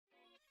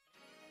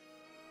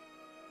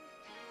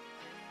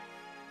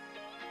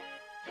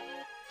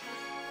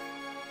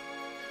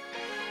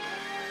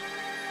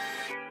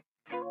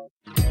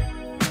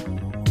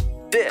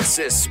This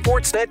is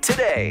Sportsnet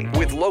Today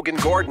with Logan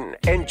Gordon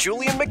and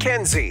Julian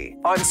McKenzie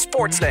on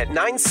Sportsnet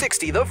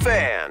 960 The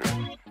Fan.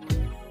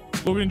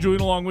 Logan and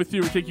Julian along with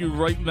you. We take you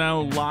right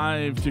now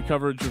live to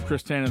coverage of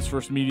Chris Tanev's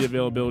first media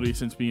availability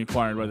since being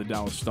acquired by the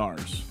Dallas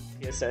Stars.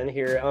 PSN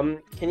here.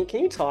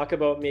 Can you talk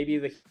about maybe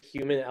the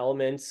human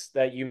elements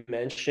that you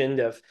mentioned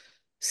of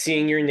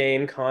seeing your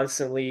name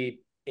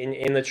constantly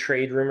in the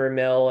trade rumor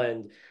mill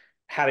and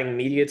having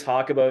media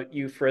talk about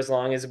you for as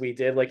long as we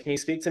did? Like, can you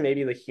speak to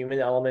maybe the human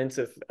element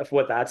of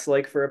what that's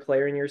like for a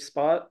player in your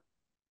spot?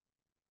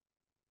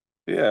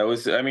 Yeah, it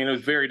was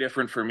very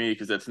different for me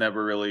because that's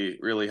never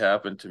really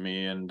happened to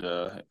me and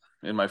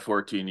in my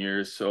 14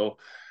 years. So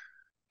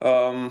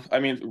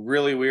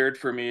really weird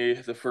for me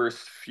the first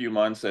few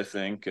months, I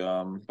think.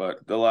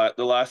 But the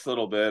last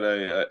little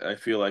bit, I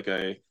feel like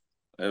I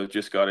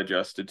just got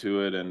adjusted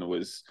to it and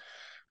was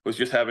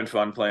just having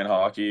fun playing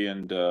hockey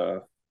and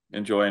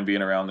enjoying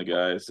being around the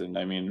guys. And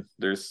I mean,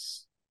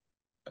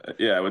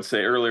 I would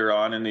say earlier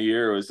on in the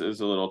year it was a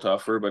little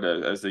tougher, but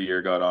as the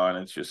year got on,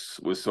 it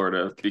just was sort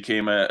of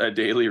became a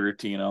daily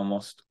routine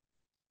almost.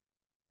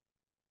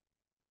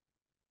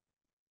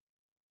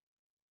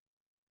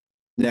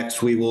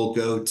 Next, we will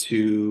go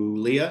to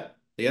Leah.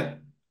 Leah?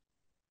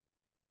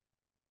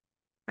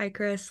 Hi,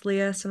 Chris.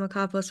 Leah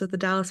Simakopoulos with the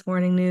Dallas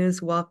Morning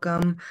News.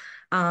 Welcome.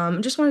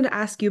 Just wanted to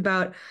ask you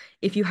about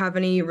if you have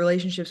any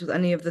relationships with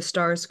any of the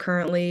stars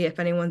currently, if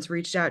anyone's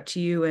reached out to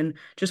you, and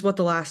just what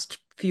the last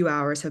few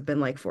hours have been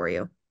like for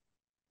you.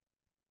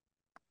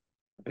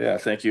 Yeah,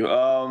 thank you.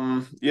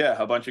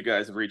 A bunch of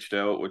guys have reached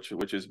out,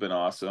 which has been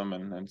awesome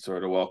and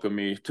sort of welcomed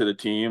me to the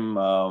team.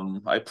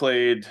 I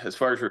played, as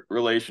far as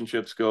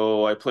relationships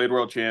go, I played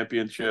World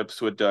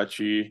Championships with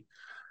Dutchy.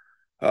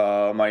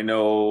 I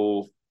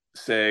know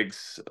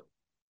Segs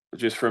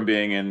just from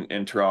being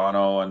in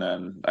Toronto, and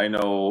then I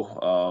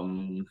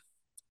know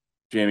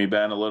Jamie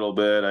Benn a little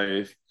bit.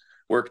 I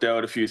worked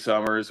out a few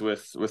summers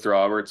with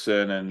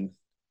Robertson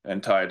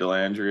and Ty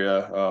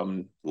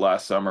Dellandrea.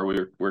 Last summer we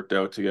worked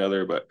out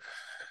together, but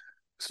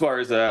as far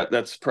as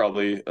that's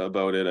probably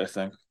about it, I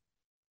think.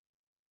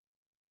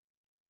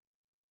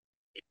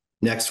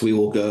 Next, we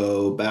will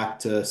go back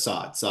to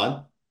Saad.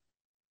 Saad?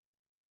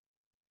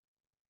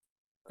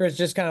 Chris,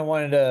 just kind of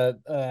wanted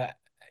to,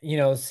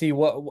 see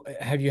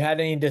have you had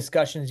any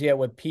discussions yet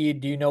with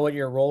Pete? Do you know what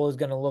your role is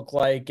going to look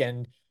like?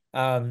 And,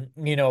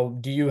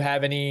 do you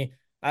have any,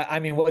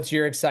 what's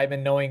your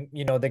excitement knowing,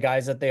 the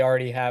guys that they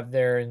already have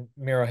there and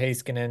Miro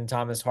Heiskanen,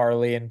 Thomas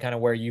Harley, and kind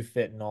of where you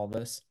fit in all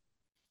this?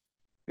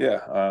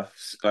 Yeah,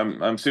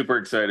 I'm super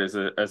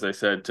excited, as I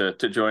said,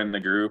 to join the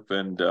group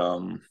and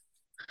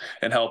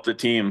help the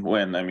team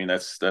win. I mean,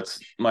 that's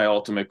my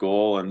ultimate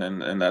goal,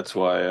 and that's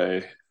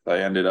why I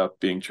ended up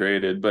being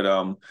traded. But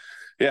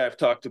I've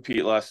talked to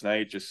Pete last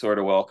night, just sort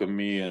of welcomed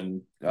me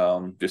and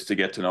just to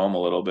get to know him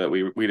a little bit.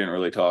 We didn't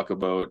really talk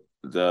about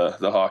the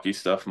hockey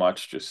stuff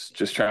much,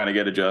 just trying to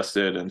get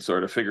adjusted and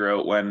sort of figure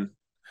out when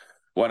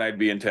I'd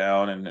be in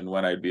town and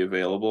when I'd be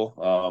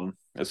available.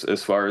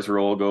 As far as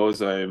role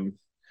goes,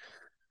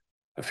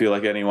 I feel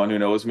like anyone who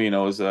knows me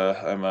knows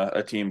I'm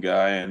a team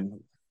guy and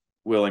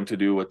willing to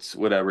do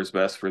whatever's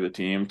best for the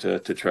team to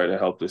try to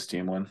help this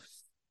team win.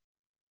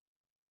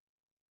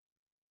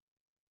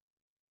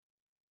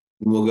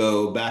 We'll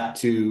go back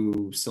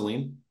to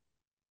Celine.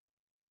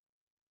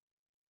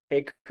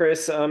 Hey,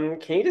 Chris,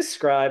 can you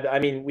describe,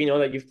 we know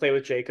that you've played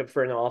with Jacob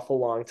for an awful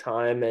long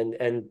time,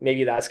 and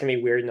maybe that's going to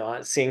be weird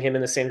not seeing him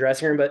in the same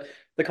dressing room, but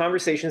the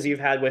conversations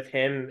you've had with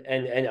him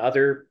and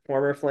other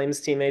former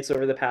Flames teammates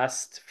over the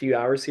past few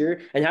hours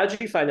here, and how did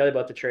you find out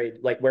about the trade?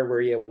 Like, where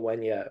were you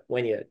when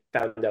you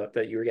found out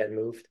that you were getting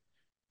moved?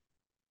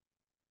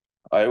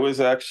 I was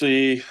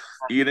actually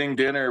eating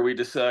dinner.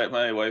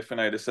 My wife and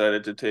I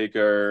decided to take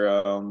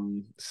our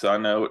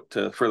son out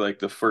for like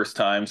the first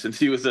time since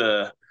he was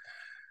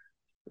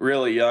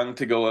really young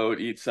to go out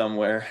eat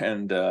somewhere,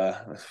 and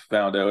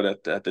found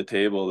out at the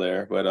table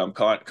there. But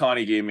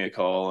Connie gave me a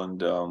call,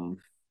 and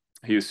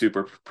he was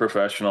super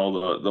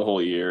professional the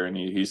whole year, and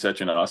he's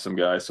such an awesome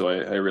guy. So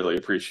I really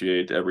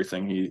appreciate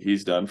everything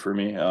he's done for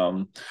me.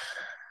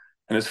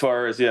 And as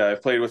far as,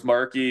 I've played with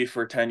Marky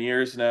for 10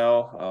 years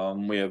now.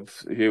 We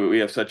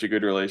have such a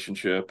good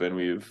relationship, and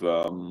we've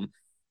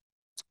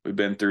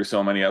been through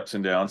so many ups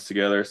and downs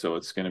together. So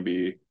it's going to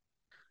be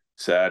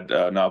sad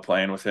not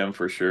playing with him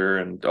for sure.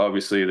 And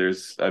obviously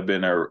I've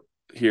been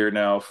here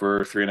now for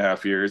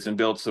 3.5 years and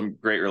built some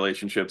great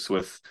relationships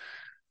with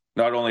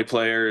not only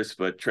players,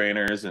 but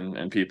trainers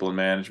and people in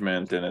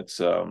management. And it's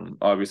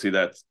obviously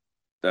that's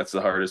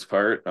the hardest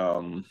part.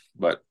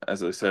 But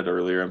as I said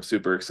earlier, I'm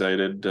super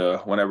excited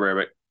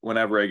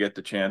whenever I get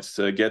the chance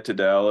to get to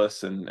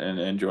Dallas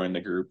and join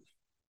the group.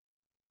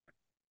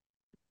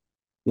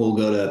 We'll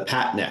go to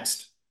Pat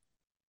next.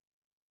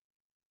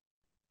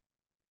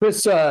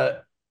 Chris,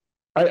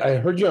 I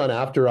heard you on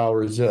After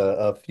Hours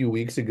a few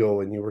weeks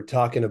ago, and you were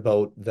talking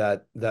about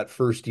that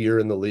first year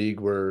in the league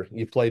where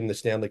you played in the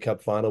Stanley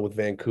Cup final with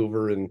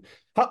Vancouver, and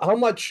how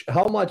much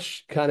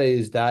kind of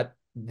is that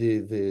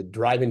the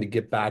driving to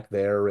get back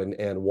there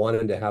and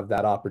wanting to have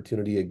that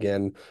opportunity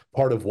again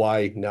part of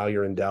why now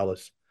you're in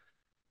Dallas?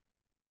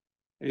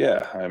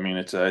 Yeah, I mean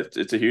it's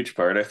a huge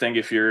part. I think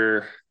if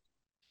you're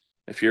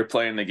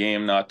playing the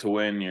game not to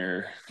win,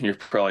 you're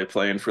probably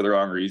playing for the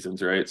wrong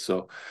reasons, right?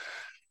 So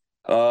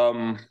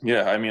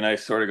yeah, I mean I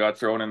sort of got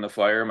thrown in the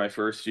fire my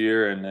first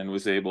year and then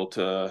was able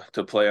to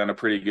play on a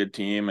pretty good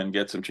team and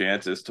get some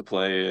chances to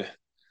play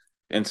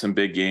in some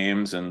big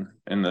games and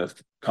in the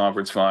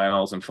conference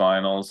finals and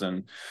finals,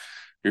 and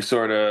you're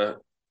sort of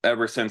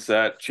ever since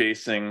that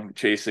chasing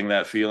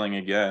that feeling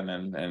again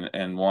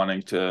and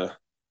wanting to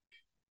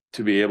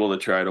be able to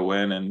try to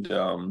win,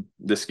 and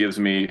this gives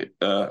me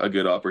a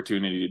good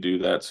opportunity to do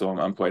that, so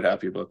I'm quite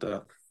happy about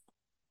that.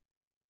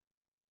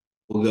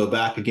 We'll go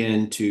back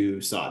again to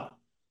Saad.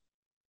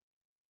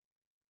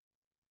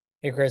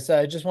 Hey Chris,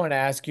 I just wanted to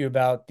ask you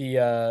about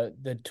the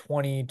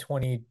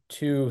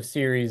 2022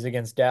 series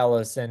against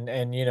Dallas,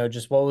 and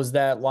just what was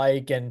that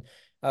like? And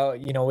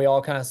we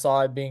all kind of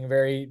saw it being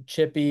very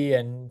chippy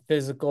and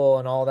physical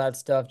and all that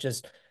stuff.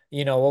 Just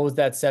what was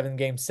that 7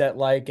 game set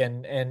like?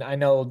 And I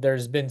know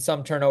there's been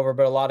some turnover,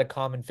 but a lot of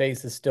common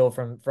faces still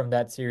from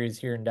that series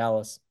here in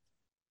Dallas.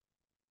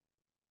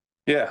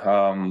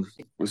 Yeah,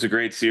 it was a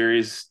great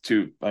series.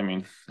 I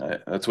mean,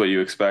 that's what you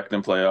expect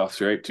in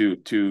playoffs, right?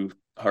 Two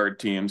hard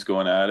teams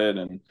going at it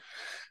and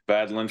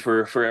battling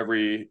for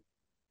every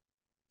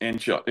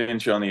inch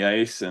on the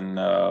ice, and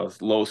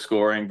low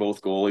scoring.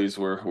 Both goalies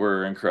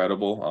were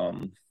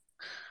incredible.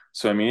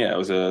 So I mean, yeah, it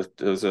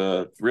was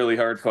a really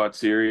hard fought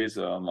series.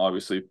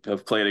 Obviously,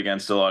 I've played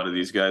against a lot of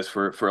these guys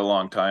for a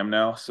long time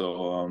now,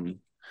 so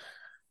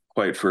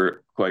quite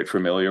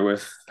familiar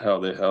with how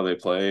they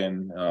play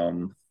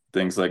and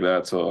things like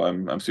that. So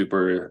I'm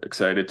super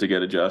excited to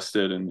get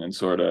adjusted and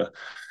sort of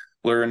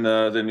learn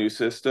the new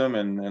system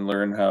and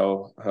learn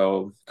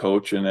how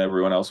coach and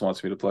everyone else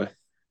wants me to play.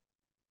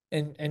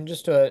 And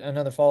just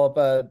another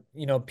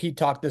follow-up, Pete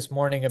talked this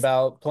morning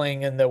about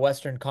playing in the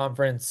Western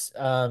Conference,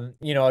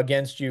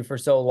 against you for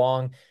so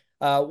long.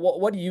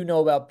 What do you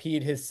know about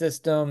Pete, his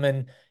system,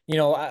 and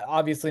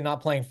obviously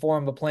not playing for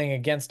him, but playing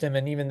against him,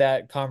 and even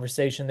that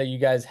conversation that you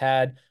guys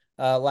had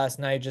last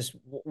night? Just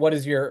what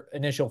is your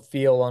initial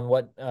feel on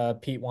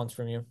what Pete wants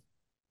from you?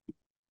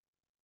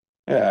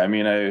 Yeah, I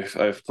mean,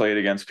 I've played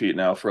against Pete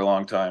now for a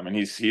long time, and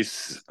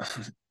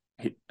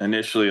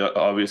initially,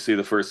 obviously,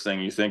 the first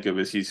thing you think of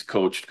is he's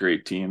coached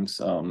great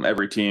teams.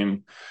 Every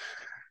team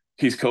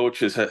he's coached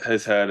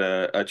has had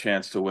a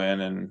chance to win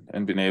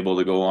and been able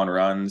to go on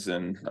runs,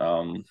 and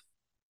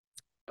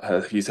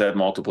he's had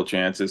multiple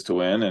chances to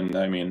win. And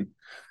I mean,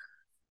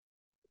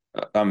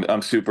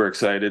 I'm super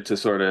excited to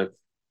sort of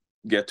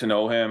get to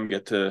know him,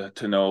 get to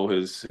know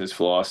his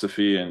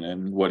philosophy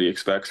and what he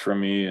expects from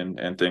me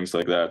and things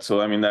like that.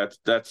 So I mean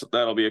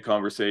that'll be a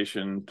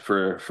conversation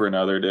for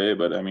another day.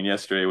 But I mean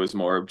yesterday was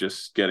more of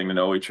just getting to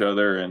know each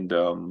other and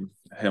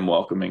him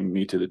welcoming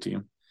me to the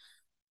team.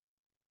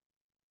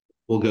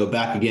 We'll go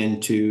back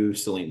again to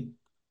Celine.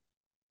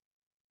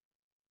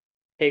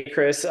 Hey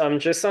Chris,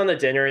 just on the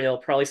dinner, and it'll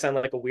probably sound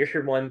like a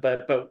weird one,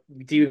 but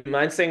do you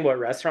mind saying what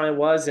restaurant it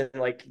was? And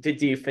like,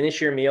 did you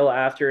finish your meal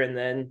after and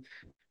then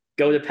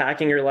go to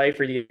packing your life,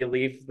 or do you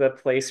leave the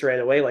place right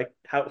away? Like,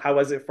 how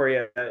was it for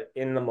you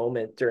in the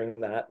moment during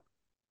that?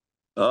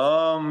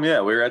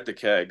 Yeah, we were at the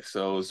Keg,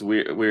 so it was,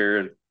 we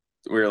were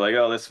like,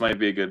 oh, this might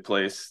be a good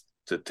place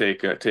to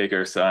take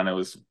our son. It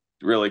was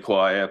really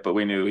quiet, but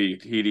we knew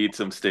he'd eat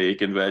some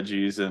steak and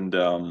veggies, and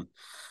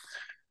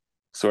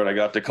sort of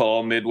got the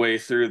call midway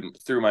through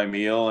my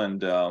meal,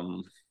 and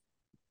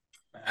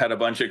had a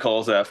bunch of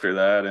calls after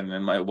that, and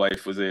then my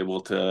wife was able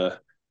to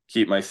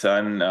keep my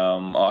son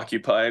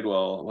occupied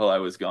while I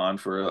was gone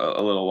for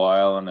a little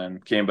while, and then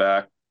came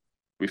back.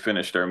 We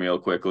finished our meal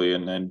quickly,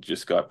 and then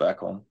just got back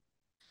home.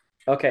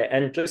 Okay,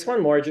 and just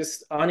one more,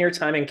 just on your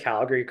time in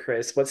Calgary,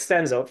 Chris, what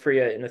stands out for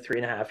you in the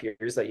 3.5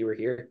 years that you were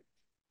here?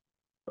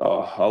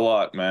 Oh, a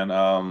lot,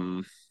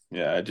 man.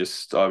 Yeah, I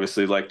just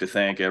obviously like to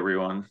thank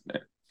everyone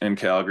in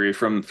Calgary,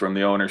 from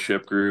the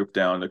ownership group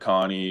down to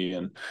Connie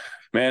and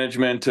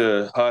management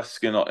to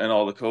Husk and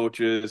all the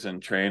coaches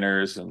and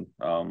trainers and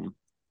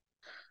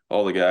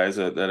all the guys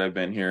that have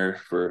been here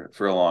for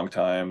a long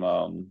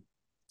time.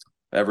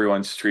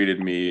 Everyone's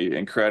treated me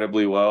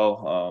incredibly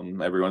well.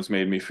 Everyone's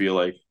made me feel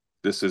like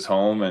this is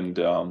home, and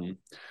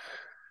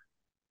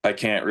I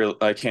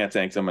can't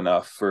thank them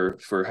enough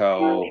for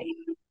how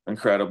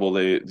incredible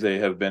they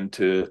have been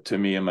to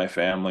me and my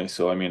family.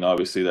 So I mean,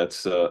 obviously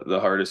that's the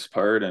hardest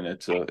part, and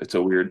it's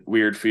a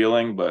weird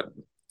feeling, but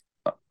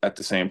at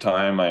the same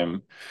time,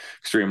 I'm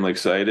extremely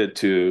excited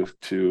to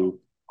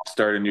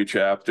start a new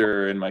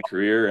chapter in my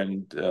career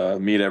and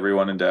meet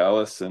everyone in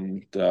Dallas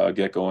and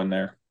get going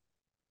there.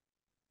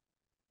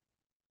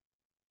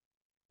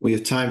 We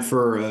have time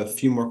for a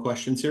few more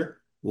questions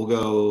here. We'll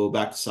go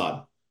back to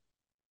Saad.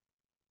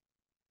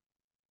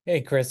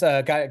 Hey Chris,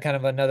 got kind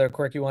of another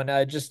quirky one.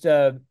 Just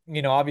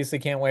obviously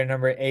can't wear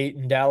number 8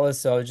 in Dallas,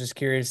 so I was just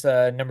curious.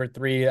 Number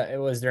 3,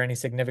 was there any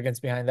significance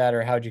behind that,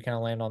 or how'd you kind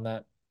of land on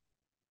that?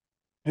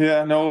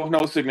 Yeah,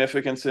 no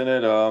significance in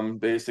it.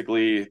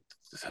 Basically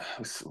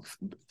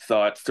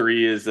thought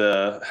 3 is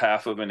a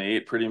half of an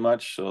 8 pretty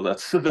much. So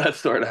that's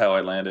sort of how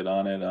I landed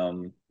on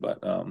it. But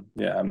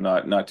yeah, I'm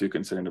not too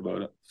concerned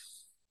about it.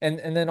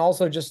 And then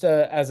also just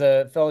as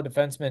a fellow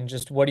defenseman,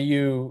 just what have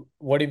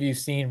you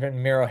seen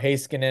from Miro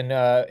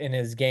Heiskanen in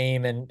his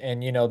game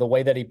and you know the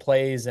way that he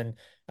plays and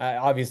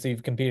obviously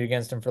you've competed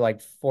against him for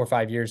like 4 or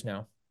 5 years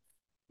now.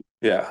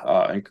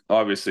 Yeah,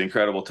 obviously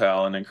incredible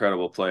talent,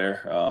 incredible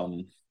player.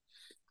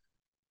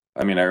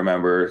 I mean, I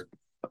remember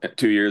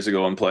 2 years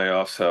ago in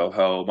playoffs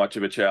how much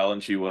of a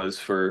challenge he was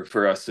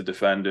for us to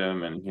defend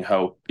him and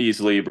how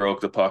easily he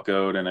broke the puck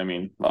out. And I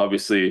mean,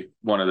 obviously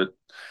one of the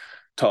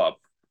top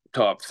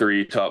top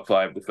 3, top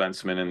 5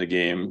 defensemen in the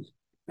game,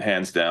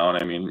 hands down.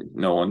 I mean,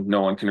 no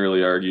one can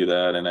really argue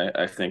that. And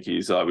I think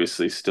he's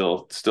obviously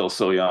still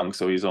so young,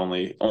 so he's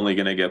only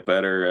going to get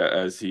better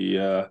as he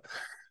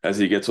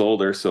gets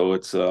older. So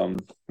it's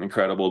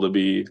incredible to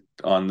be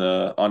on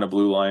a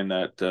blue line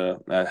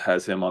that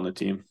has him on the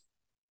team.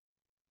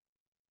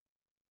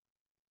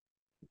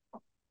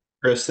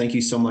 Chris, thank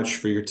you so much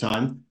for your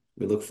time.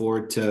 We look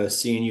forward to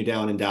seeing you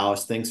down in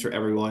Dallas. Thanks for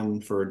everyone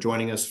for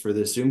joining us for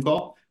this Zoom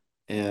call.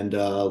 And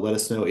let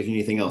us know if you need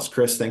anything else.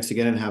 Chris, thanks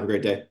again and have a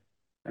great day.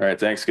 All right.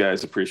 Thanks,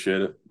 guys.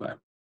 Appreciate it. Bye.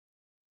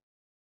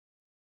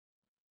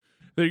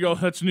 There you go.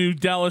 That's new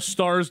Dallas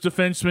Stars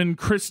defenseman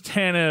Chris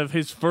Tanev,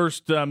 his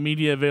first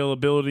media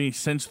availability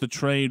since the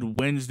trade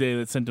Wednesday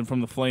that sent him from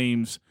the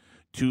Flames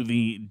to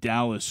the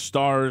Dallas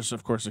Stars.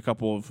 Of course, a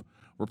couple of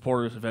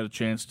reporters have had a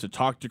chance to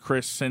talk to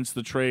Chris since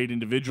the trade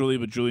individually,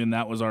 but Julian,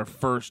 that was our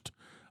first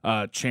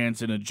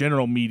chance in a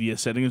general media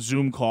setting, a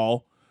Zoom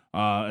call,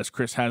 as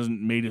Chris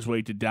hasn't made his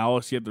way to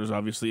Dallas yet. There's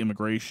obviously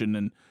immigration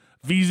and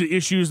visa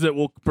issues that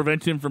will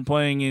prevent him from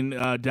playing in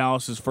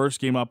Dallas's first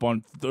game up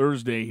on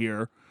Thursday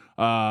here.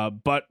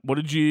 But what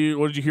did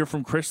you hear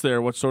from Chris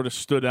there? What sort of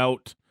stood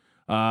out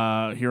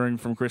hearing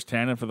from Chris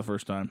Tanev for the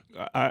first time?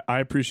 I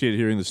appreciate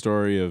hearing the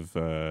story of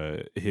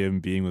him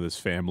being with his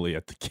family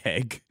at the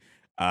keg.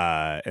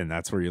 And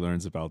that's where he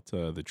learns about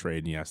the trade,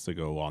 and he has to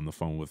go on the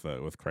phone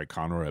with Craig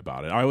Conroy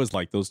about it. I always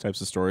like those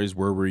types of stories.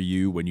 Where were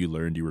you when you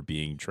learned you were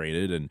being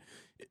traded? And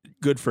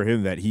good for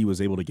him that he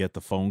was able to get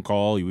the phone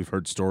call. We've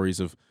heard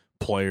stories of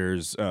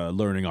players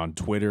learning on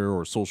Twitter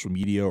or social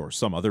media or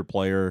some other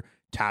player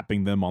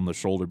tapping them on the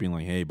shoulder, being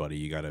like, "Hey, buddy,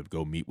 you got to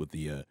go meet with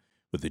the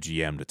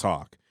GM to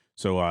talk."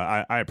 So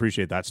I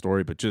appreciate that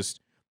story. But just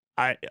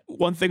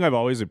one thing I've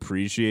always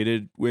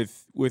appreciated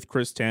with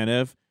Chris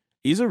Tanev,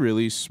 he's a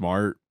really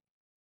smart,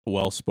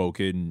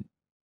 well-spoken,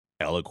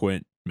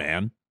 eloquent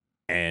man.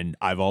 And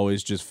I've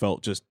always just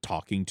felt just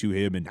talking to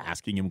him and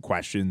asking him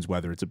questions,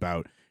 whether it's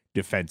about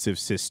defensive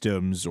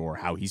systems or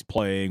how he's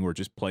playing or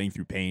just playing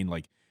through pain,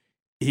 like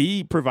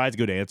he provides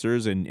good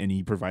answers and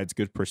he provides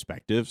good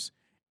perspectives.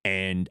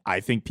 And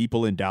I think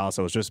people in Dallas,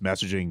 I was just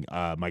messaging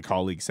my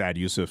colleague Sad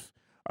Youssef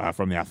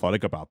from The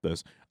Athletic about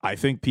this. I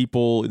think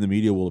people in the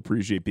media will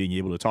appreciate being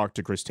able to talk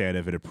to Chris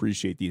Tanev and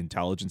appreciate the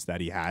intelligence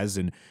that he has.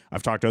 And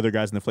I've talked to other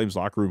guys in the Flames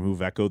locker room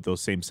who've echoed those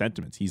same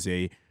sentiments. He's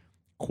a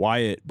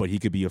quiet, but he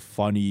could be a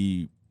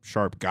funny,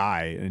 sharp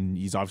guy, and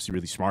he's obviously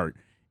really smart.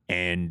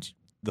 And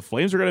the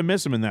Flames are going to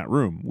miss him in that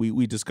room.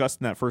 We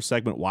discussed in that first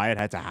segment why it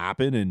had to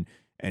happen,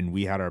 and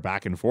we had our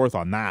back and forth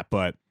on that.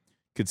 But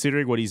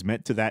considering what he's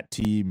meant to that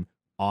team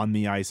on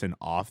the ice and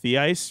off the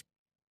ice,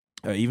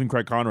 even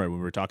Craig Conroy, when we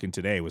were talking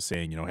today, was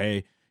saying,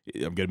 hey,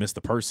 I'm going to miss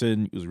the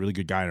person. He was a really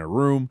good guy in a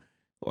room.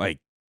 Like,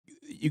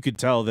 you could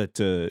tell that,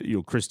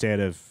 Chris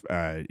Tanev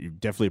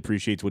definitely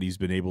appreciates what he's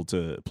been able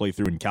to play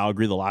through in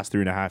Calgary the last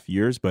 3.5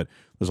 years, but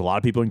there's a lot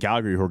of people in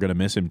Calgary who are going to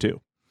miss him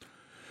too.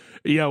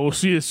 Yeah, we'll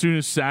see as soon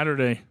as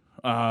Saturday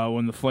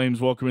when the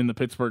Flames welcome in the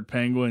Pittsburgh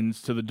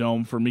Penguins to the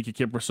Dome for Mika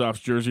Kiprasov's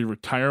jersey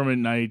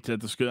retirement night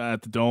at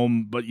the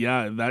Dome. But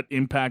yeah, that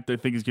impact I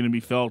think is going to be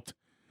felt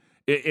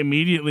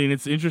immediately, and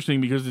it's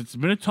interesting because it's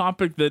been a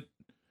topic that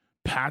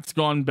Pat's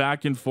gone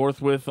back and forth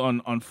with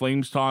on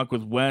Flames Talk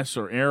with Wes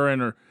or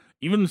Aaron, or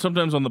even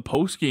sometimes on the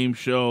post-game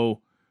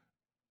show,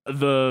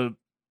 the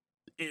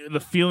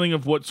feeling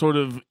of what sort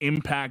of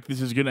impact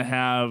this is going to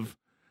have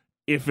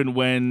if and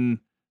when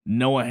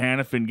Noah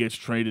Hannafin gets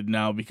traded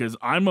now, because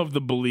I'm of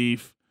the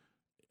belief,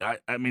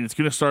 I mean, it's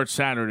going to start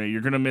Saturday.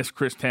 You're going to miss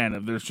Chris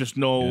Tanev. There's just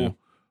no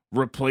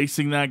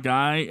replacing that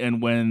guy,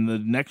 and when the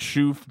next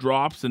shoe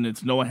drops and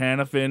it's Noah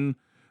Hannafin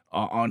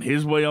on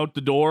his way out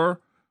the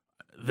door,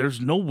 there's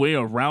no way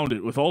around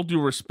it. With all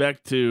due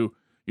respect to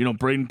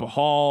Braden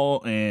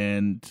Pahal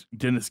and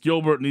Dennis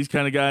Gilbert and these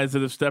kind of guys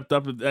that have stepped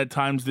up at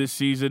times this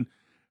season,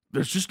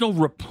 there's just no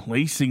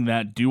replacing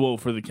that duo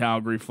for the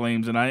Calgary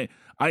Flames. And I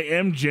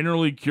am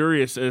generally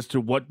curious as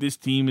to what this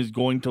team is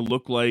going to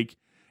look like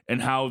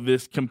and how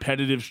this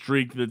competitive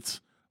streak that's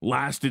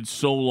lasted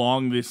so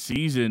long this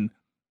season,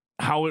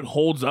 how it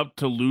holds up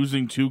to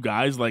losing two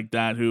guys like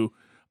that who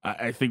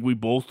I think we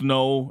both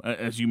know,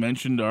 as you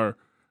mentioned, are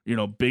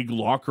big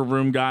locker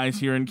room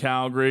guys here in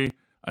Calgary.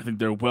 I think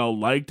they're well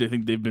liked. I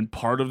think they've been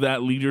part of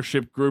that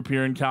leadership group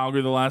here in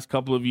Calgary the last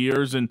couple of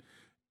years, and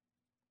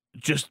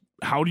just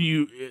how do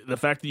you, the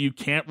fact that you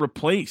can't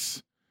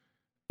replace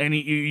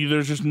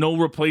there's just no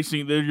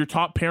replacing your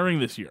top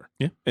pairing this year.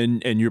 Yeah.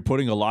 And you're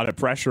putting a lot of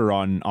pressure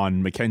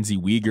on Mackenzie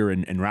Weegar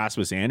and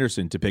Rasmus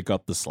Andersson to pick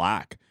up the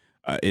slack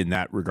in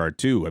that regard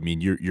too. I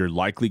mean, you're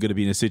likely going to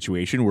be in a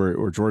situation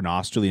where Jordan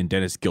Osterley and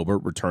Dennis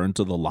Gilbert return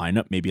to the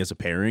lineup, maybe as a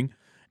pairing,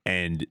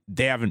 and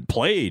they haven't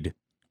played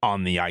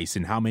on the ice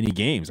in how many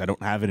games? I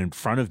don't have it in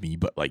front of me,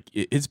 but like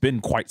it's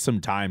been quite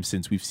some time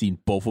since we've seen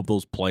both of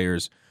those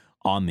players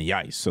on the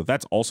ice. So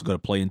that's also going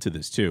to play into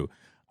this too.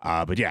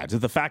 But yeah,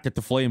 the fact that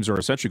the Flames are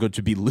essentially going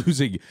to be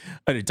losing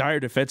an entire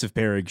defensive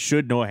pairing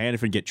should Noah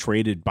Hanifin get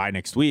traded by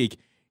next week,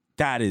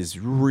 that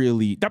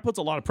puts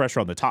a lot of pressure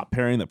on the top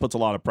pairing. That puts a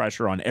lot of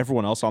pressure on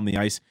everyone else on the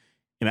ice.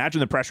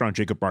 Imagine the pressure on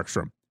Jacob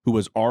Markstrom, who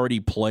has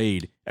already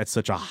played at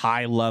such a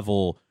high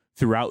level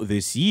throughout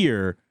this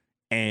year,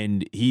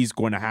 and he's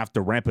going to have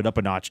to ramp it up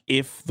a notch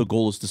if the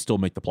goal is to still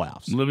make the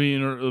playoffs. Let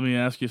me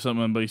ask you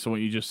something based on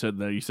what you just said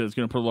there. You said it's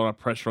going to put a lot of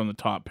pressure on the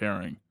top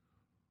pairing.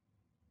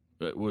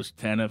 Was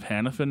Tanev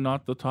Hanifin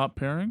not the top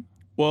pairing?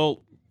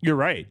 Well, you're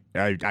right.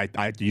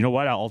 I you know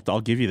what?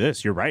 I'll give you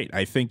this. You're right.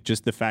 I think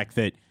just the fact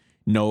that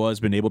Noah's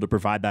been able to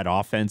provide that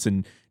offense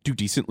and do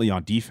decently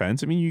on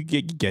defense. I mean, you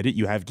get it.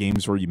 You have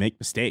games where you make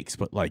mistakes,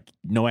 but like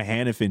Noah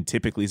Hanifin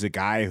typically is a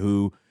guy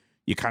who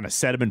you kind of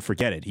set him and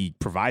forget it. He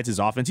provides his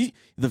offense.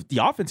 The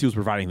offense he was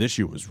providing this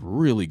year was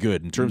really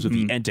good in terms of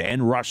the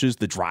end-to-end rushes,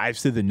 the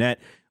drives to the net.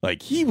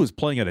 Like he was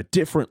playing at a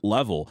different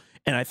level.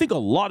 And I think a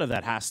lot of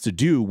that has to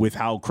do with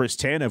how Chris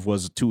Tanev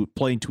was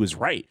playing to his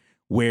right,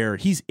 where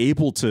he's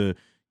able to,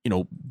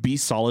 be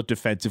solid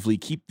defensively,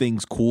 keep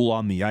things cool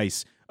on the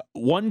ice.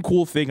 One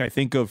cool thing I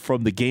think of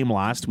from the game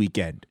last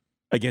weekend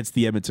against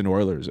the Edmonton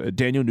Oilers,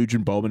 Daniel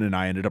Nugent-Bowman and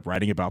I ended up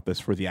writing about this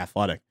for The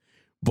Athletic,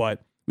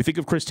 but we think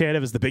of Chris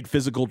Tanev as the big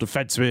physical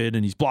defenseman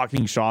and he's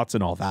blocking shots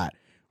and all that.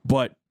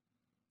 But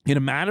in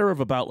a matter of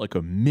about like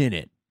a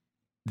minute,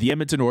 the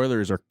Edmonton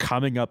Oilers are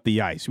coming up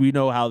the ice. We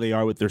know how they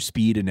are with their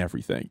speed and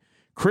everything.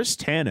 Chris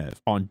Tanev,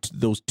 on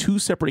those two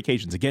separate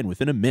occasions, again,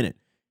 within a minute,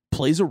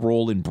 plays a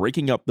role in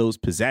breaking up those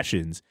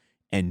possessions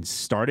and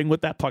starting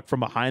with that puck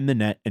from behind the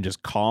net and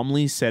just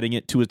calmly setting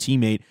it to a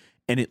teammate,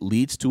 and it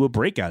leads to a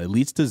breakout. It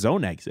leads to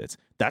zone exits.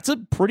 That's a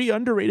pretty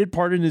underrated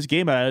part in his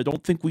game. I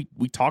don't think we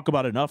talk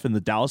about enough, and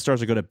the Dallas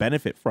Stars are going to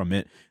benefit from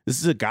it. This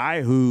is a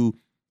guy who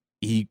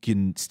he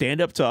can stand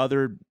up to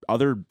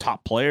other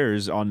top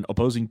players on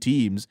opposing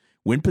teams,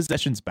 win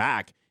possessions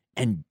back,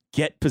 and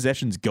get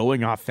possessions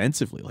going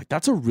offensively. Like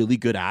that's a really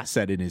good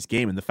asset in his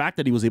game. And the fact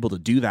that he was able to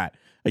do that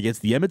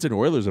against the Edmonton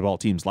Oilers of all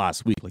teams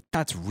last week, like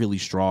that's really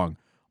strong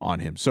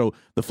on him. So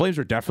the Flames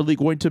are definitely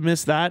going to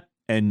miss that.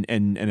 And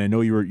I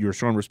know you're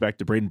showing respect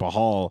to Braden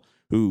Pahal,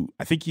 who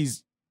I think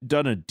he's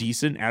done a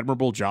decent,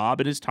 admirable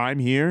job in his time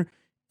here.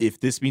 If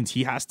this means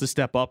he has to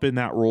step up in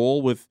that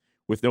role with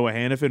Noah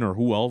Hanifin or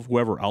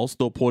whoever else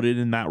they'll put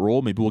in that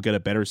role, maybe we'll get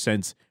a better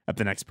sense at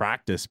the next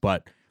practice.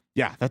 But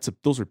yeah,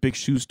 those are big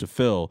shoes to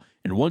fill.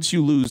 And once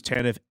you lose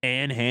Tanev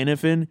and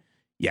Hanifin,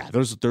 yeah,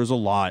 there's a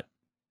lot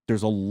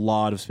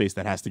of space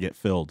that has to get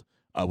filled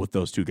with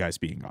those two guys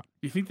being gone.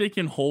 Do you think they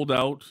can hold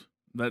out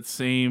that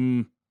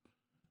same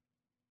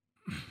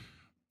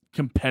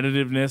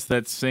competitiveness,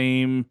 that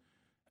same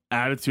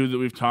attitude that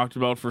we've talked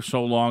about for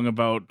so long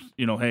about,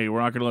 hey,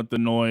 we're not going to let the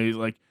noise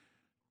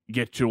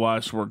get to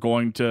us. We're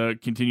going to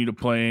continue to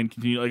play and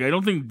continue. I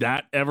don't think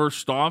that ever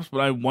stops,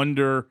 but I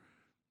wonder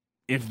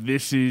if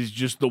this is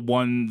just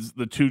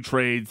the two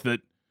trades that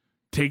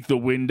take the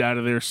wind out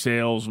of their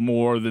sails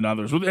more than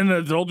others. And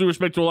with all due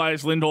respect to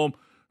Elias Lindholm,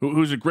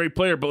 who's a great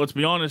player, but let's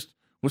be honest,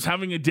 was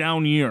having a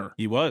down year.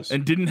 He was.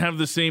 And didn't have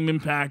the same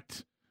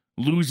impact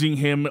losing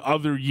him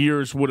other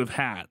years would have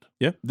had.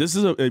 Yeah. This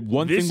is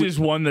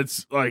one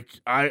that's I'm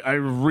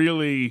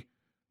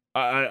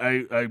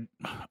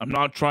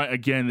not trying,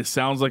 again, it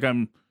sounds like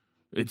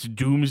it's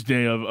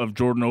doomsday of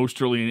Jordan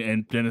Osterley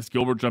and Dennis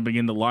Gilbert jumping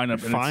in the lineup.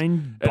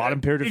 Fine bottom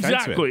pair defenseman.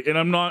 Exactly. And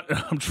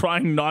I'm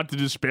trying not to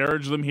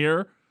disparage them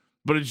here,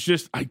 but it's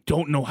just, I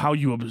don't know how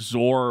you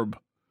absorb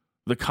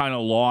the kind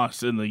of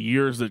loss in the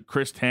years that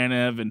Chris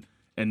Tanev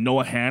and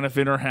Noah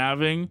Hanifin are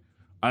having.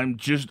 I'm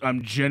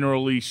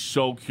generally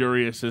so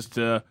curious as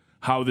to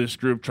how this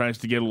group tries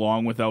to get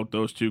along without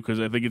those two, because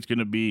I think it's going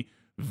to be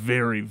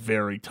very,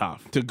 very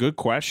tough. It's a good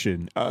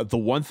question. The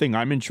one thing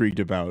I'm intrigued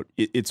about,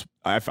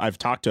 I've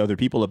talked to other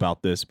people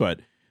about this, but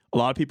a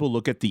lot of people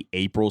look at the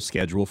April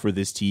schedule for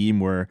this team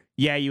where,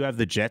 yeah, you have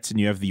the Jets and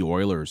you have the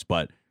Oilers,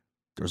 but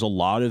there's a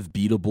lot of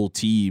beatable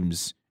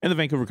teams, and the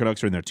Vancouver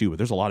Canucks are in there too, but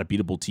there's a lot of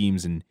beatable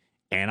teams in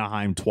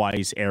Anaheim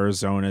twice,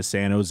 Arizona,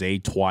 San Jose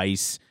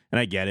twice, and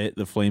I get it.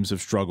 The Flames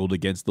have struggled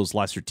against those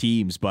lesser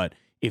teams, but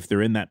if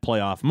they're in that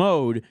playoff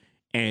mode,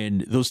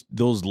 and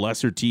those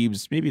lesser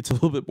teams, maybe it's a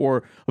little bit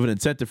more of an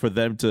incentive for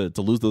them to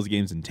lose those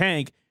games and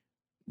tank.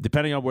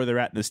 Depending on where they're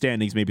at in the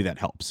standings, maybe that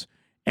helps.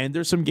 And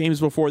there's some games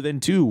before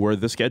then, too, where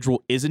the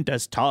schedule isn't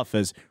as tough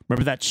as,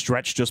 remember that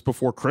stretch just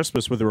before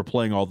Christmas where they were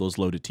playing all those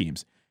loaded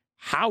teams.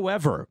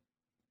 However,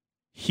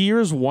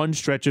 here's one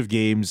stretch of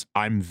games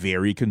I'm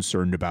very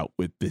concerned about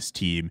with this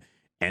team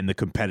and the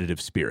competitive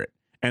spirit.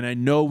 And I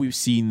know we've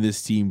seen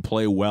this team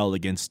play well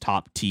against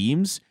top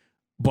teams,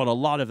 but a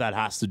lot of that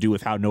has to do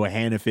with how Noah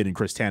Hannafin and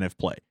Chris Tanev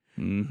play.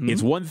 Mm-hmm.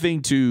 It's one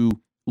thing to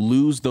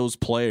lose those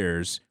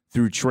players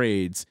through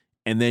trades,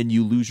 and then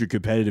you lose your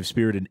competitive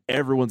spirit, and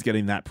everyone's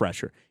getting that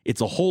pressure.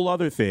 It's a whole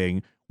other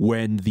thing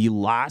when the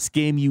last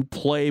game you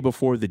play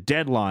before the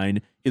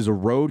deadline is a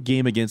road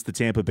game against the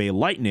Tampa Bay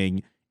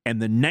Lightning,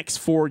 and the next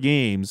 4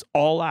 games,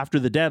 all after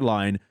the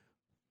deadline,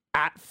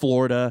 at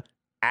Florida,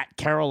 at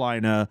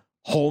Carolina,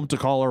 home to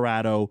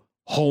Colorado,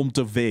 home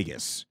to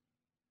Vegas.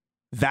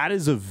 That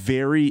is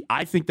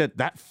I think that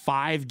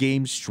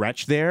 5-game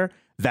stretch there,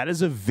 that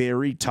is a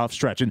very tough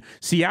stretch. And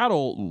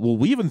Seattle, well,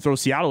 we even throw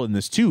Seattle in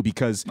this too,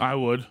 because I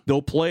would.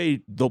 They'll play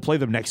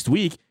them next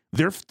week.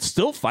 They're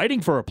still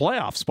fighting for a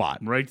playoff spot.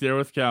 Right there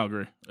with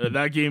Calgary.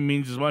 That game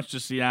means as much to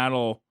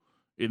Seattle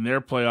in their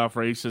playoff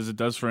race as it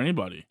does for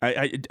anybody.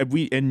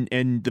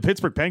 And the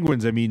Pittsburgh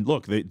Penguins, I mean,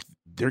 look,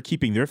 they're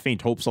keeping their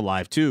faint hopes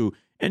alive too.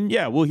 And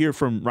yeah, we'll hear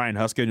from Ryan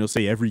Huska and he'll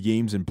say every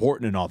game's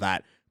important and all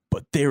that.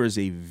 But there is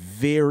a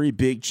very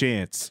big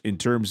chance in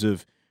terms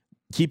of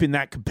keeping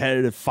that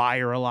competitive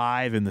fire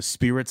alive and the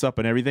spirits up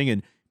and everything.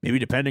 And maybe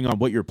depending on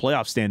what your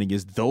playoff standing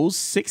is, those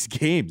 6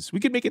 games, we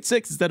could make it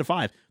 6 instead of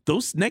 5.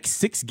 Those next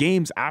 6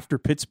 games after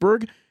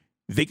Pittsburgh,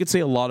 they could say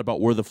a lot about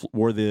where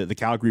the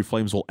Calgary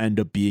Flames will end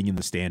up being in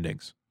the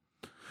standings.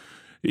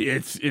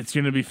 It's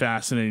going to be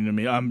fascinating to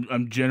me.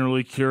 I'm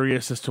generally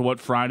curious as to what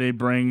Friday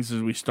brings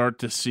as we start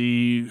to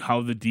see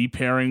how the D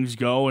pairings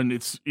go, and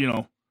it's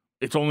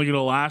only going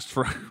to last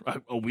for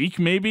a week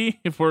maybe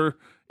if we're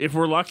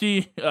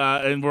lucky,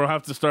 and we'll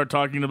have to start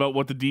talking about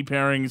what the D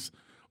pairings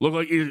look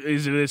like.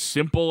 Is it as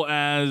simple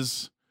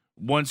as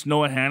once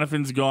Noah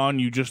Hannafin's gone,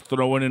 you just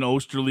throw in an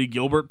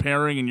Osterley-Gilbert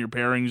pairing, and your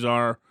pairings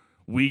are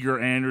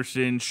Weegar,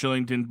 Anderson,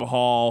 Shillington,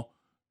 Bahal,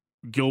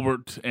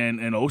 Gilbert, and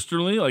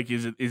Osterley? Like,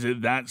 is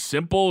it that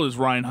simple? Is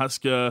Ryan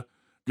Huska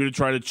going to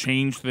try to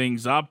change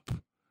things up?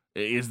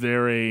 Is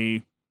there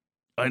an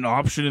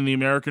option in the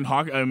American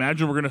hockey? I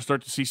imagine we're going to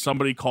start to see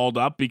somebody called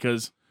up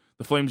because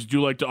the Flames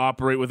do like to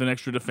operate with an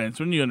extra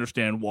defenseman. You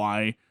understand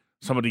why.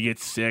 Somebody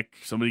gets sick,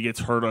 somebody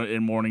gets hurt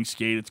in morning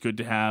skate. It's good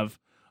to have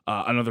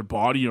another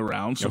body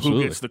around. So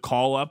Absolutely. Who gets the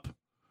call up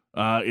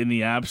in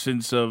the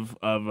absence of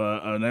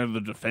another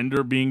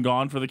defender being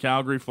gone for the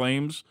Calgary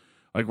Flames?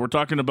 Like, we're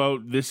talking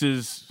about, this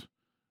is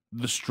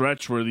the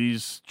stretch where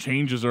these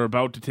changes are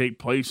about to take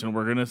place, and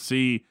we're going to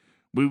see.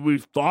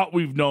 We've thought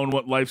we've known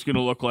what life's going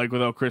to look like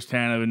without Chris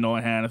Tanev and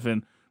Noah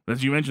Hannafin. But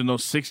as you mentioned,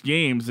 those 6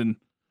 games, and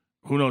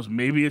who knows,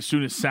 maybe as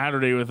soon as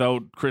Saturday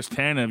without Chris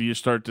Tanev, you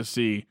start to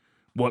see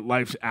what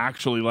life's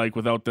actually like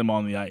without them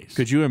on the ice.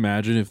 Could you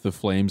imagine if the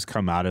Flames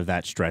come out of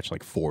that stretch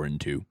like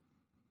 4-2?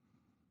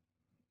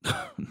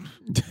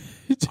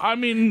 I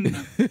mean,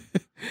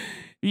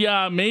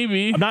 yeah,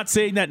 maybe. I'm not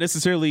saying that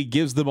necessarily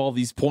gives them all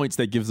these points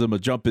that gives them a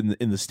jump in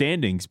the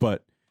standings,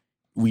 but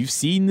we've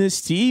seen this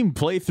team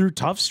play through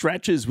tough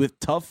stretches with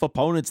tough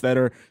opponents that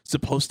are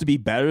supposed to be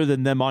better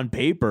than them on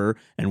paper,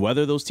 and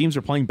whether those teams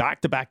are playing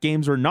back-to-back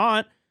games or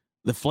not,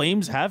 the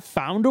Flames have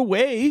found a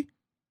way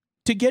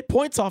to get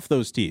points off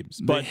those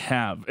teams. But they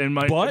have. And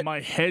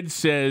my head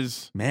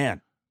says,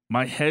 man,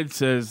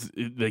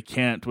 they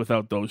can't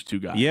without those 2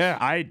 guys. Yeah,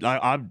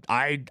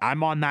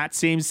 I'm on that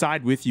same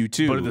side with you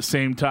too. But at the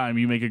same time,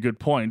 you make a good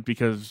point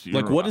because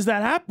what does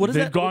that happen?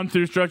 They've gone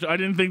through stretch. I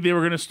didn't think they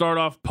were going to start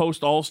off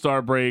post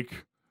All-Star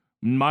break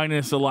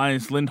minus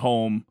Elias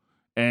Lindholm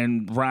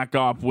and rack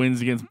up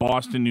wins against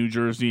Boston, New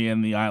Jersey,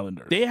 and the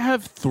Islanders. They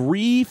have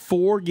 3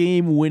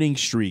 4-game winning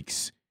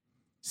streaks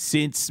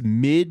since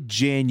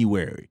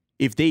mid-January.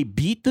 If they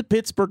beat the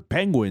Pittsburgh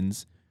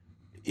Penguins,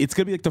 it's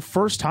going to be like the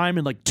first time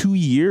in like 2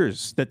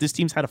 years that this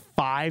team's had a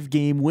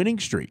 5-game winning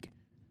streak.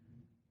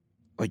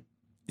 Like,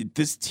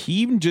 this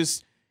team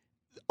just,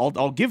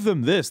 I'll give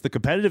them this. The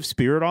competitive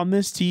spirit on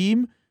this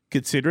team,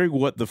 considering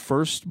what the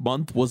first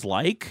month was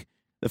like,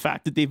 the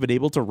fact that they've been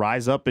able to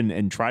rise up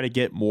and try to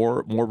get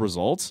more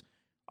results,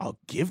 I'll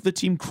give the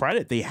team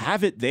credit. They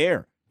have it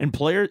there. And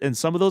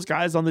some of those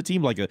guys on the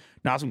team, like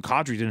Nazem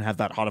Kadri didn't have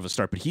that hot of a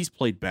start, but he's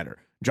played better.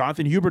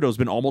 Jonathan Huberdeau's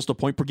been almost a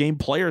point per game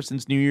player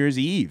since New Year's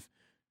Eve.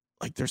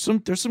 Like, there's some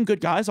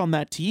good guys on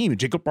that team. And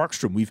Jacob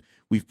Markstrom,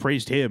 we've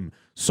praised him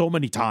so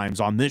many times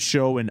on this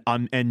show and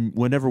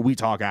whenever we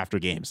talk after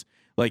games.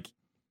 Like,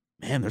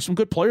 man, there's some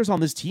good players on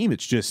this team.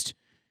 It's just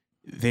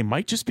they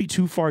might just be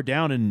too far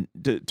down and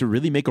to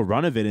really make a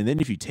run of it. And then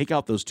if you take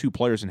out those 2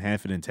 players in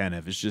Hanford and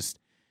Tanev, it's just,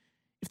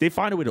 if they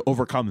find a way to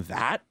overcome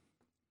that,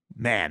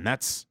 man,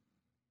 that's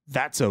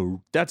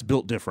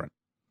built different.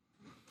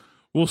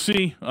 We'll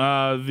see.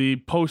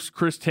 The post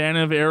Chris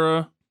Tanev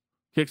era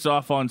kicks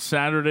off on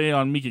Saturday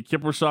on Mika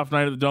Kiprusoff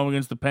night at the Dome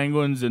against the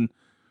Penguins, and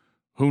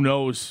who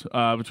knows,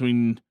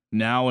 between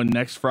now and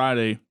next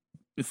Friday,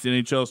 it's the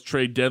NHL's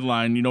trade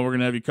deadline. You know we're going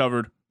to have you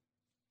covered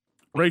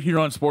right here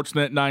on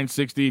Sportsnet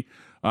 960,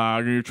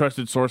 your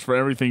trusted source for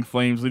everything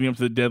Flames leading up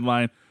to the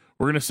deadline.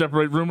 We're going to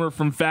separate rumor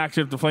from facts.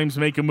 If the Flames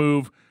make a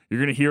move, you're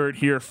going to hear it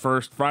here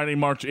first. Friday,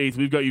 March 8th,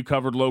 we've got you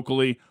covered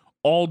locally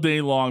all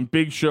day long.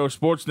 Big show,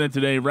 Sportsnet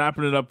today,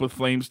 wrapping it up with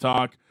Flames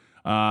talk.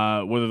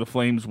 whether the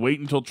Flames wait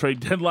until trade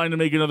deadline to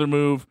make another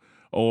move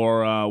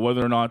or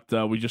whether or not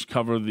we just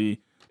cover the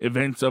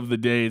events of the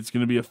day. It's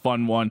going to be a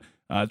fun one.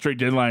 Trade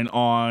deadline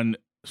on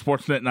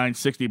Sportsnet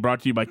 960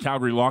 brought to you by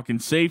Calgary Lock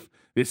and Safe.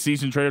 This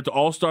season, trade up to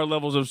all-star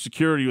levels of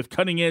security with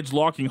cutting-edge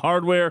locking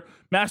hardware,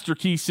 master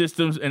key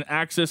systems, and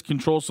access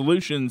control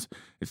solutions.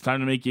 It's time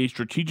to make a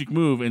strategic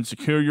move and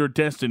secure your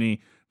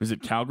destiny.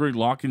 Visit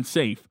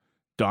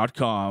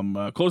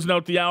CalgaryLockandSafe.com. Closing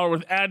out the hour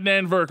with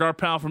Adnan Virk, our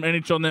pal from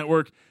NHL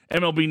Network,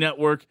 MLB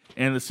Network,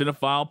 and the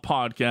Cinephile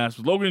Podcast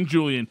with Logan and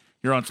Julian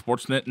here on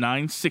Sportsnet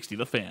 960,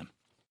 The Fan.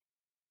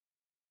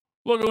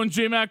 Logan and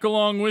J-Mac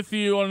along with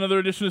you on another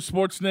edition of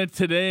Sportsnet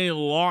today.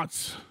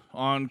 Lots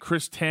on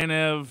Chris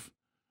Tanev.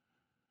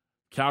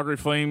 Calgary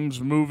Flames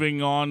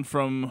moving on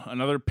from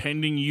another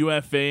pending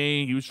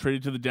UFA. He was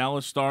traded to the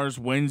Dallas Stars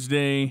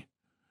Wednesday.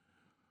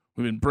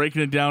 We've been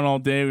breaking it down all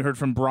day. We heard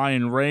from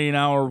Brian Ray in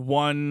hour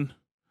one.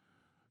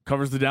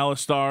 Covers the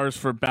Dallas Stars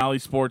for Bally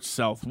Sports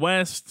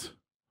Southwest.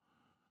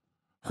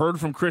 Heard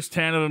from Chris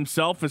Tanev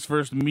himself, his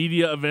first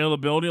media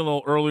availability a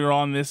little earlier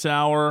on this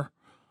hour.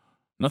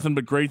 Nothing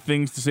but great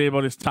things to say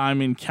about his time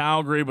in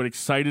Calgary, but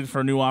excited for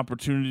a new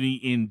opportunity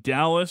in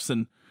Dallas.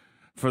 And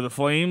for the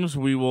Flames,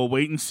 we will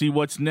wait and see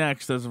what's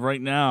next. As of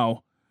right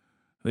now,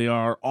 they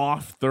are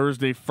off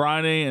Thursday,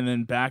 Friday, and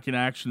then back in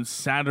action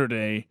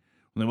Saturday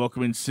when they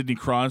welcome in Sidney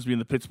Crosby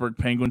and the Pittsburgh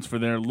Penguins for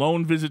their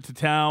lone visit to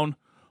town.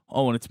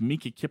 Oh, and it's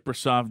Mika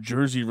Kiprasov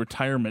jersey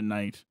retirement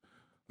night.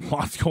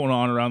 Lots going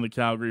on around the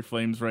Calgary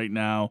Flames right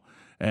now,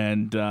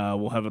 and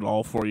we'll have it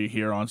all for you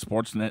here on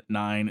Sportsnet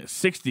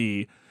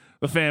 960,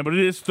 The Fan. But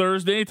it is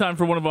Thursday, time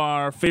for one of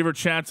our favorite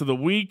chats of the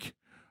week.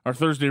 Our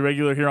Thursday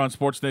regular here on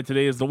Sportsnet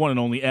today is the one and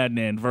only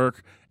Adnan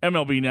Virk,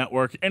 MLB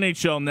Network,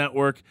 NHL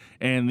Network,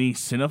 and the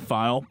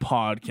Cinephile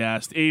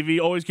Podcast. AV,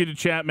 always good to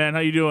chat, man. How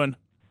you doing?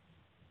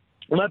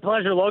 My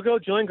pleasure, Logo.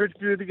 Julian, good to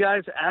be with you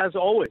guys as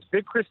always.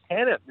 Big Chris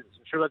Tanev news.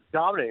 I'm sure that's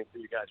dominating for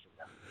you guys right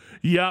now.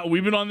 Yeah,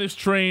 we've been on this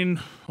train,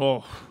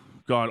 all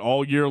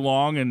year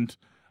long, and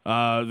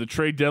the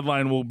trade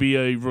deadline will be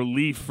a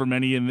relief for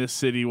many in this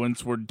city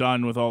once we're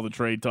done with all the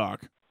trade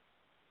talk.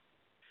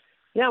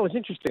 Yeah, it was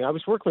interesting. I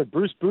was working with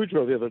Bruce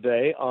Boudreau the other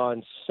day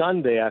on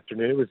Sunday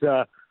afternoon. It was,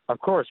 of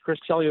course, Chris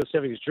Chelios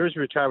having his jersey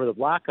retired with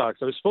the Blackhawks.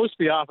 I was supposed to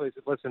be off, and they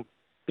said, listen,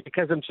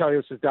 because I'm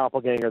Chelios'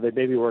 doppelganger, they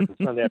made me work on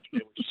Sunday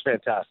afternoon, which is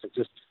fantastic.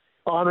 Just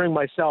honoring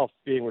myself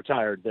being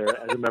retired there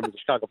as a member of the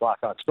Chicago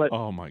Blackhawks. But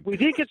we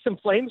did get some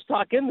Flames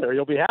talk in there.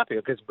 You'll be happy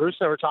because Bruce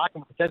and I were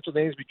talking about potential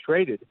names to be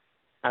traded,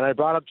 and I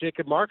brought up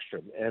Jacob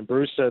Markstrom. And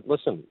Bruce said,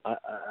 listen,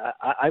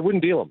 I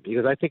wouldn't deal him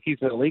because I think he's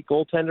an elite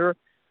goaltender.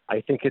 I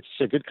think it's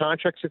a good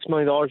contract, $6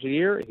 million a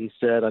year. He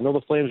said, I know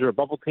the Flames are a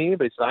bubble team,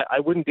 but he said, I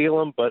wouldn't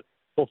deal him, but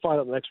we'll find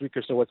out the next week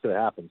or so what's going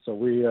to happen. So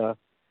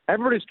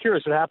everybody's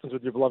curious what happens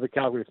with your beloved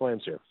Calgary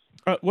Flames here.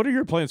 What are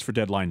your plans for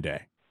deadline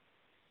day?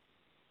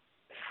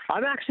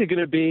 I'm actually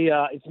going to be,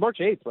 it's March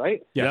 8th,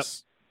 right?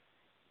 Yes.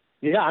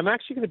 Yep. Yeah, I'm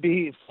actually going to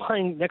be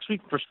flying next week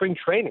for spring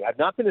training. I've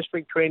not been to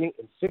spring training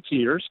in 6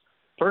 years.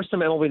 First time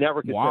MLB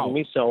Network is sending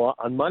me. So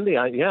on Monday,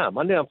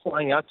 Monday I'm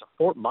flying out to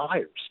Fort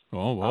Myers.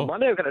 Oh, wow.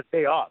 Monday I've got a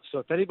day off. So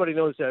if anybody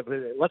knows that,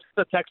 let's get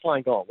the text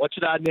line going. What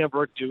should Adnan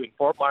Virk do in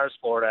Fort Myers,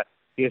 Florida?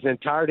 He has an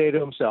entire day to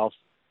himself.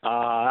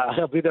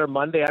 He'll be there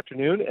Monday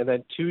afternoon, and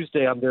then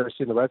Tuesday I'm there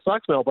seeing the Red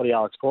Sox, my old buddy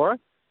Alex Cora.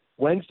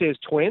 Wednesday is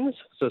Twins,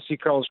 so see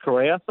Carlos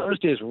Correa.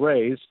 Thursday is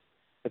Rays,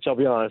 which I'll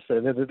be honest,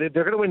 they're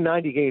going to win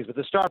 90 games, but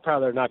the star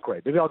power they're not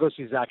great. Maybe I'll go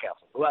see Zach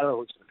Eflin. I don't know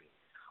who it's going to be.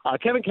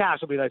 Kevin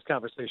Cash will be a nice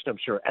conversation, I'm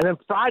sure. And then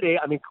Friday,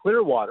 I'm in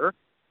Clearwater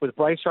with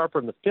Bryce Harper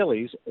and the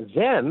Phillies.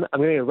 Then I'm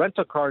going to get a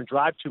rental car and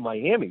drive to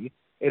Miami.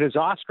 It is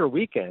Oscar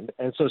weekend,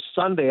 and so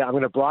Sunday I'm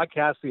going to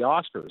broadcast the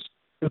Oscars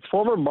with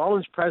former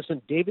Marlins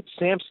president David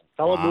Sampson,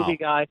 fellow movie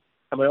guy,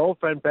 and my old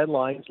friend Ben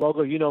Lyons.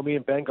 Logo, you know me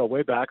and Ben go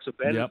way back, so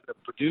Ben is the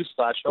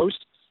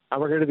producer/host.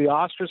 And we're going to do the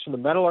Oscars from the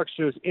Meadowlark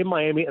Studios in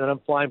Miami, and then I'm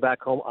flying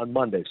back home on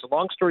Monday. So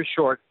long story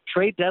short,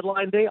 trade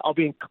deadline day, I'll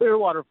be in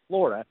Clearwater,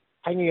 Florida,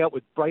 hanging out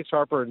with Bryce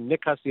Harper and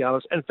Nick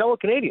Castellanos and fellow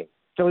Canadian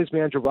Phillies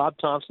manager Rob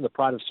Thompson, the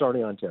pride of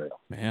Sarnia,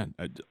 Ontario. Man,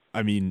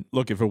 I mean,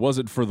 look, if it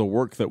wasn't for the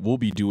work that we'll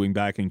be doing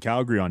back in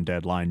Calgary on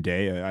deadline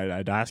day,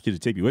 I'd ask you to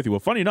take me with you. Well,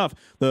 funny enough,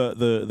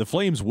 the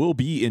Flames will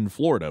be in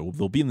Florida.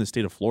 They'll be in the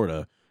state of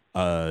Florida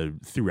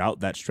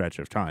throughout that stretch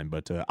of time.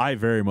 But I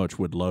very much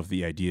would love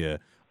the idea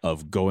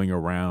of going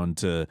around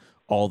to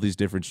all these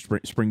different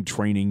spring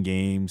training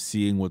games,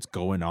 seeing what's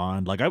going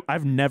on. Like,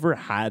 I've never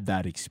had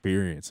that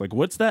experience. Like,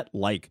 what's that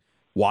like?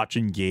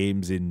 Watching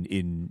games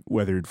in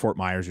whether in Fort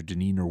Myers or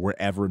Dunedin or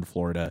wherever in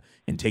Florida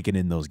and taking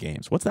in those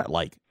games. What's that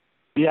like?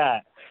 Yeah,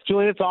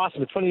 Julian, it's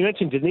awesome. It's funny you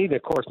mentioned Dunedin,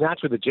 of course,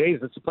 naturally the Jays.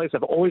 It's a place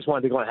I've always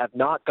wanted to go and have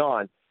not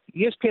gone.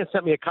 ESPN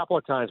sent me a couple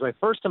of times. My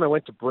first time I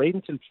went to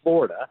Bradenton,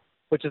 Florida,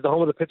 which is the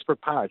home of the Pittsburgh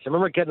Pirates. I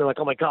remember getting there like,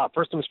 oh my God,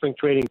 first time in spring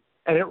training,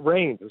 and it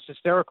rained. It was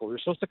hysterical. We were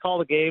supposed to call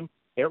the game.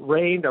 It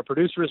rained. Our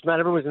producer was mad.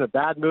 Everyone was in a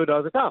bad mood. I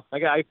was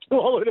like, I flew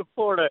all the way to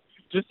Florida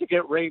just to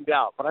get rained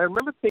out. But I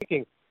remember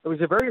thinking, it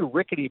was a very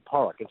rickety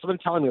park. And someone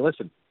telling me,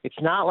 listen, it's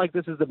not like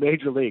this is the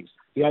major leagues.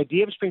 The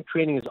idea of spring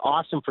training is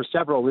awesome for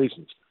several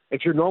reasons.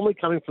 If you're normally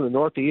coming from the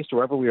Northeast or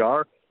wherever we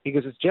are,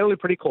 because it's generally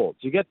pretty cold.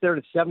 So you get there and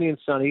it's 70 and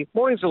sunny.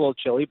 Mornings are a little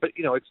chilly, but,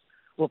 it's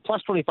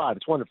plus 25.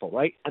 It's wonderful,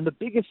 right? And the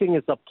biggest thing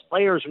is the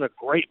players are in a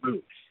great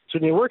mood. So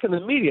when you work in the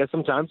media,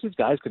 sometimes these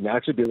guys can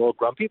actually be a little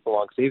grumpy for a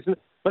long season,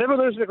 but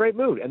everyone's in a great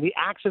mood. And the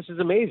access is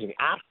amazing.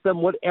 Ask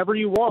them whatever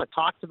you want.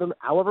 Talk to them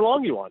however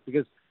long you want,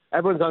 because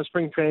everyone's on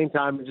spring training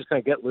time and just kind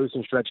of get loose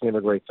and stretch and have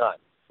a great time.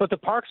 But the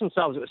parks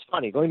themselves, it was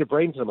funny. Going to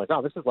Bradenton, I'm like,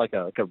 oh, this is like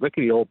a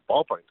rickety old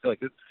ballpark. Like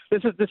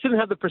this didn't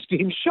have the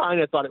pristine shine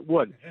I thought it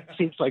would.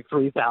 Seems like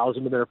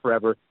 3,000 been there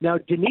forever. Now,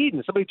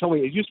 Dunedin, somebody told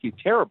me it used to be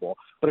terrible,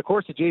 but of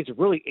course the Jays have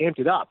really amped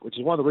it up, which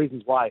is one of the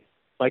reasons why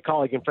my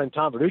colleague and friend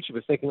Tom Verducci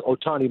was thinking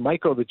Ohtani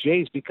might go to the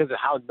Jays because of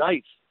how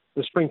nice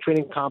the spring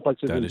training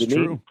complex is in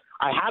Dunedin. True.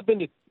 I have been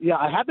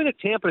to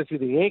Tampa to see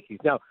the Yankees.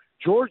 Now,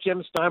 George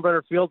M.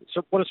 Steinbrenner Field,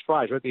 what a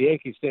surprise, right? The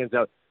Yankees stands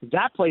out.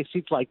 That place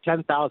seats like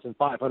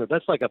 10,500.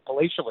 That's like a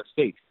palatial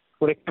estate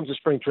when it comes to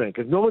spring training,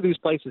 because normally these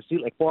places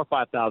seat like 4,000 or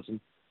 5,000.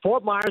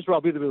 Fort Myers, where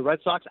I'll be with the Red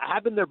Sox, I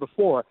have been there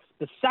before.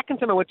 The second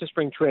time I went to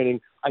spring training,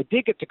 I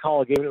did get to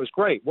call a game, and it was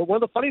great. Well, one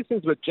of the funniest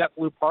things about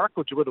JetBlue Park,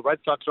 which is where the Red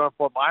Sox are in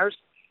Fort Myers,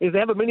 is they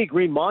have a mini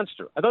green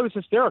monster. I thought it was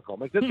hysterical.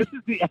 I'm like, this is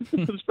the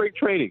essence of spring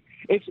training.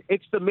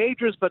 It's the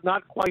majors, but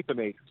not quite the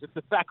majors. It's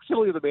the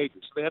facsimile of the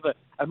majors. So they have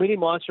a mini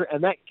monster,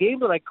 and that game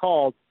that I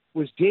called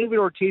was David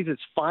Ortiz's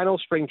final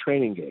spring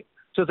training game.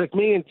 So it's like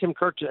me and Tim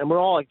Kirk, and we're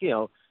all like,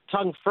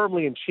 tongue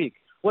firmly in cheek.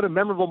 What a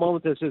memorable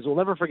moment this is. We'll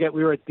never forget.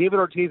 We were at David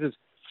Ortiz's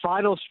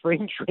final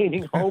spring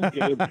training home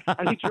game,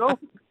 and he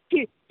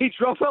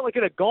drove out like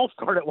in a golf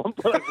cart at one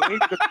point. Like,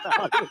 waved the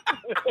crowd.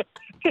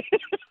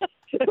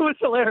 It was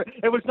hilarious.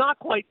 It was not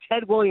quite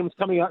Ted Williams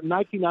coming out in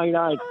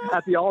 1999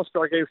 at the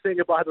All-Star game saying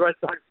goodbye to the Red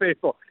Sox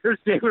faithful. Here's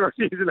David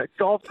Ortiz in a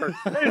golf cart.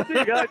 Hey, see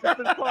you guys. This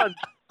is fun.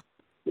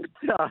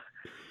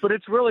 But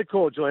it's really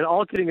cool, Julian.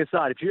 All kidding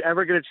aside, if you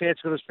ever get a chance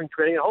to go to spring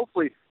training, and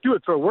hopefully do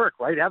it for work,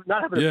 right?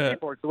 Not having to pay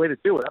for it's the way to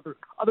do it.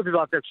 Other people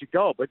out there should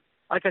go. But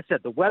like I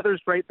said, the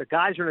weather's great. The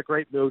guys are in a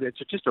great mood. It's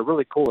just a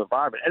really cool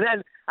environment.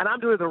 And I'm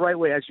doing it the right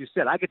way, as you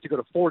said. I get to go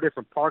to 4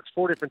 different parks,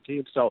 4 different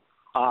teams. So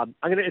it's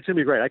gonna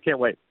be great. I can't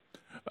wait.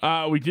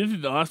 We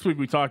did last week.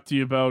 We talked to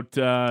you about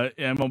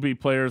MLB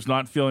players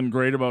not feeling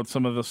great about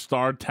some of the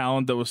star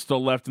talent that was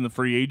still left in the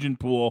free agent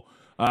pool.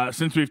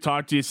 Since we've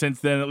talked to you since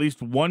then, at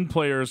least one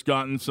player has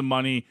gotten some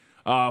money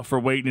for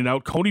waiting it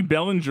out. Cody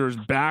Bellinger is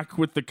back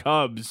with the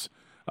Cubs.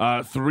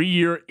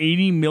 3-year,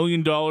 $80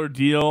 million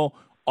deal.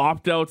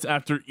 Opt-outs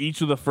after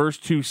each of the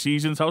first 2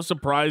 seasons. How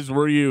surprised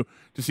were you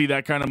to see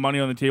that kind of money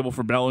on the table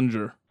for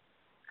Bellinger?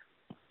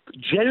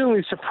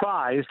 Genuinely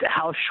surprised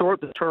how short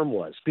the term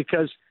was,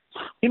 because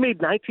he made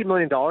 $19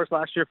 million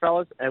last year,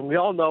 fellas, and we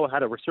all know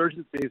had a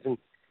resurgent season.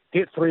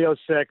 Hit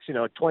 306,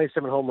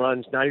 27 home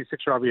runs,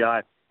 96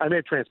 RBI. I may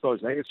have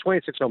transposed. I think it's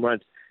 26 home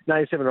runs,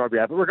 97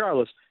 RBI. But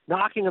regardless,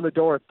 knocking on the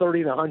door at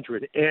 30 and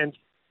 100, and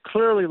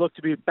clearly looked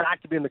to be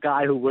back to being the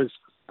guy who was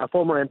a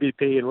former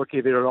MVP and rookie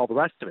of the year and all the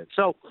rest of it.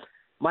 So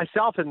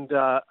myself and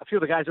a few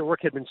of the guys at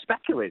work had been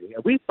speculating,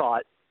 and we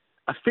thought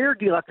a fair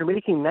deal after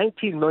making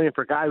 $19 million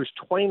for a guy who's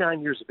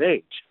 29 years of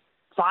age,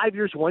 5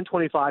 years,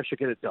 125 should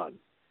get it done.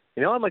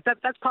 I'm like,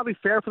 that's probably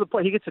fair for the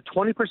play. He gets a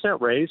 20%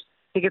 raise.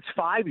 He gets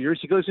 5 years.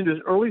 He goes into his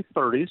early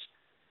 30s.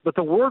 But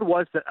the word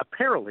was that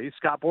apparently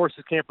Scott Boras'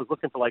 camp was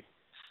looking for like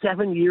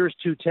 7 years,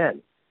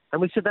 210.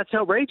 And we said, that's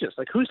outrageous.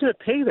 Like, who's going to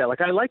pay that?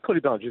 Like, I like Cody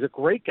Bellinger. He's a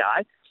great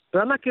guy. But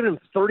I'm not giving him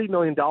 $30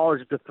 million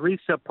after 3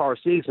 subpar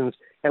seasons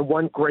and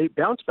 1 great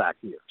bounce back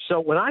year. So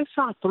when I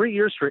saw 3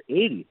 years for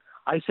 80,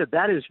 I said,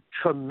 that is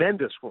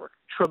tremendous work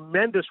with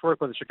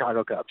the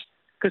Chicago Cubs.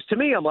 Because to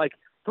me, I'm like,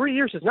 3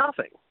 years is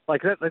nothing.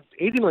 Like, that's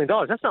 $80 million.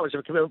 That's not much of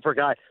a commitment for a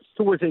guy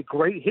who was a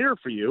great hitter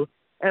for you.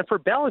 And for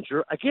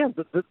Bellinger, again,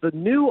 the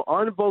new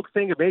en vogue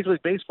thing of Major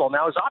League Baseball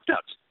now is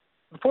opt-outs.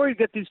 Before you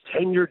get these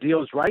 10-year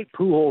deals, right?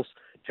 Pujols,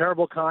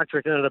 terrible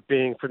contract ended up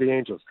being for the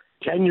Angels.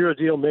 10-year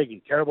deal,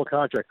 Miggy, terrible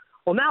contract.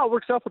 Well, now it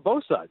works out for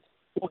both sides.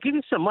 We'll give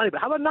you some money,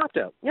 but how about an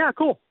opt-out? Yeah,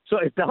 cool. So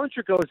if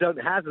Bellinger goes out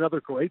and has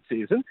another great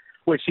season,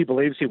 which he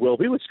believes he will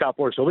be with Scott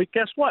Boras,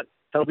 guess what?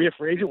 He'll be a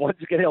free agent once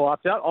again. He'll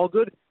opt out, all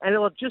good, and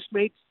he'll have just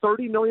made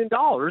 $30 million,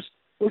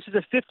 which is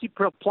a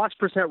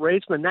 50+%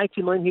 raise from the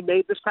 $19 million he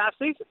made this past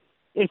season.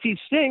 If he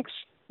stinks,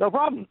 no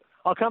problem.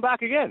 I'll come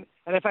back again.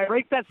 And if I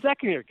rake that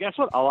second year, guess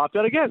what? I'll opt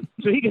out again.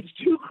 So he gets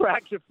 2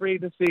 cracks at free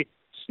agency,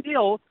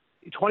 still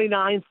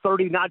 29,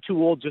 30, not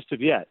too old just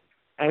of yet.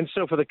 And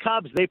so for the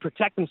Cubs, they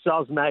protect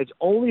themselves in that it's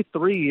only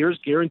 3 years,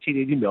 guaranteed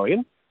 $80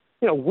 million.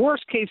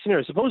 Worst case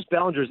scenario, suppose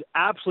Bellinger is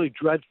absolutely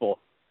dreadful.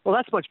 Well,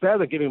 that's much better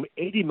than giving him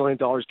 $80 million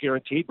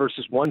guaranteed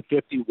versus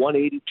 150,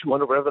 180,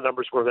 200, whatever the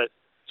numbers were that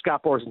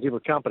Scott Boras and team were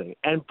company.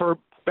 And for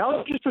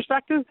Bellinger's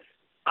perspective,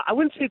 I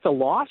wouldn't say it's a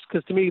loss,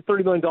 because to me,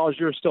 $30 million a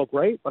year is still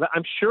great. But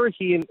I'm sure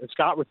he and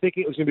Scott were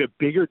thinking it was going to be a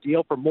bigger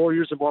deal for more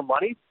years and more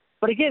money.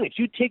 But again, if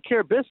you take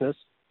care of business,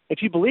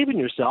 if you believe in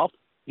yourself,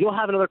 you'll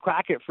have another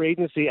crack at free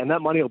agency, and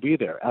that money will be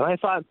there. And I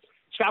thought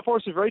Scott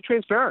Boras is very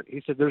transparent.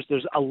 He said there's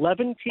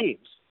 11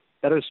 teams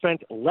that have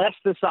spent less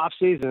this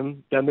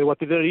offseason than what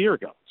they did a year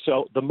ago.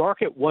 So the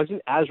market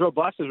wasn't as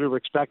robust as we were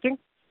expecting.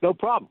 No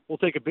problem. We'll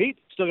take a beat,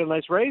 still get a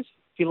nice raise.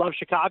 If you love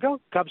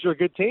Chicago, Cubs are a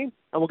good team,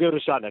 and we'll give it a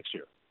shot next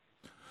year.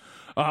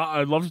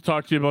 I'd love to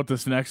talk to you about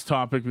this next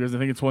topic because I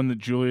think it's one that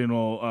Julian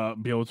will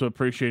be able to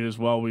appreciate as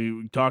well.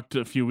 We talked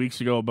a few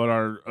weeks ago about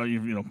our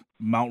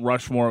Mount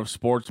Rushmore of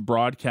sports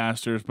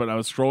broadcasters, but I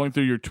was scrolling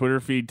through your Twitter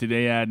feed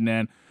today,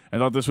 Adnan. I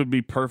thought this would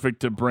be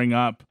perfect to bring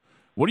up.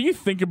 What do you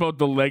think about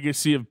the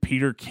legacy of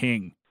Peter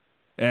King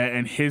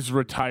and his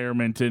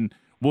retirement? And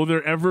will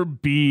there ever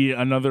be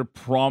another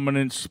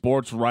prominent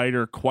sports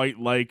writer quite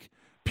like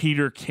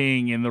Peter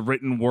King in the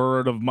written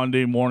word of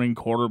Monday Morning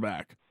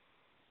Quarterback?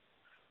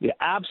 The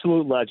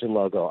absolute legend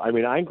logo. I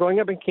mean, I'm growing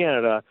up in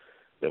Canada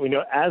that we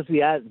know as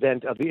the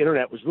advent of the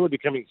internet was really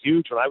becoming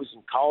huge when I was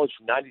in college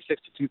from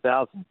 96 to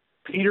 2000.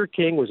 Peter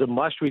King was a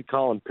must-read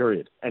column,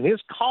 period. And his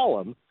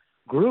column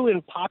grew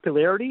in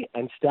popularity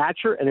and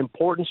stature and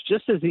importance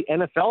just as the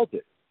NFL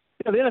did.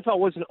 The NFL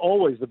wasn't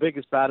always the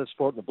biggest, baddest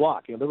sport in the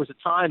block. There was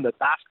a time that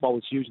basketball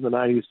was huge in the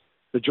 90s,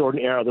 the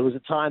Jordan era. There was a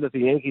time that the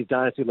Yankees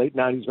dynasty, late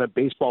 90s, meant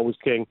baseball was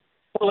king.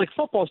 Well,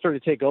 football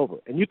started to take over.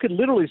 And you could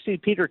literally see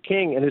Peter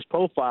King and his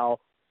profile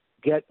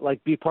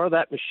be part of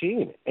that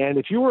machine. And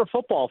if you were a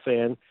football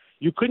fan,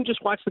 you couldn't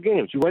just watch the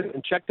games. You went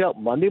and checked out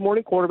Monday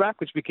Morning Quarterback,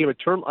 which became a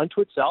term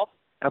unto itself.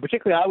 And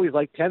particularly, I always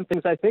liked 10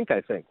 Things I Think,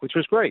 which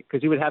was great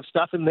because he would have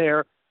stuff in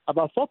there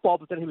about football,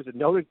 but then he was a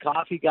noted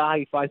coffee guy.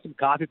 He'd find some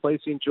coffee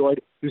place he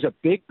enjoyed. He was a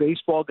big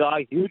baseball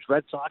guy, huge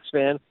Red Sox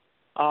fan.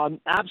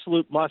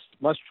 Absolute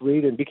must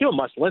read, and became a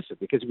must listen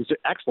because he was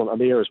excellent on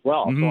the air as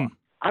well. Mm-hmm. So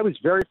I was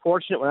very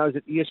fortunate when I was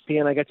at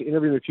ESPN. I got to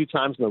interview him a few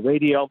times on the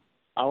radio.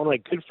 One of my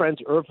good friends,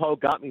 Irv Ho,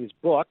 got me his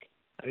book,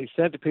 and he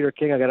sent it to Peter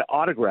King. I got it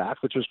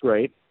autographed, which was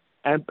great.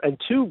 And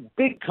two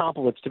big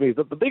compliments to me.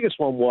 The biggest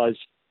one was,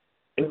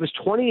 it was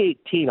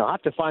 2018. I'll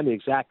have to find the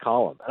exact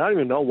column. I don't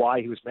even know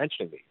why he was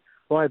mentioning me.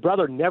 Well, my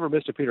brother never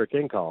missed a Peter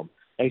King column.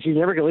 And he said, "You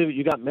never can believe it.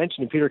 You got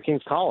mentioned in Peter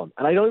King's column."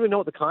 And I don't even know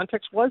what the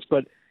context was,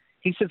 but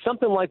he said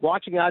something like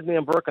watching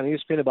Adnan Virk on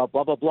ESPN about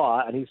blah, blah,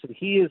 blah. And he said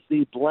he is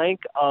the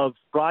blank of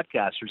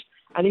broadcasters.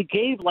 And he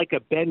gave like a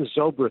Ben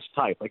Zobrist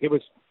type. Like it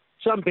was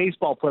some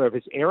baseball player of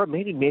his era,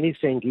 maybe Manny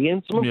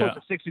Sanguillen, someone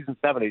from the 60s and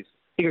 70s.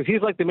 He goes,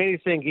 he's like the Manny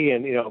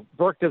Sanguillen,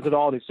 Virk does it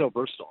all and he's so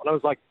versatile. And I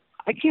was like,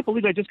 I can't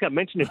believe I just got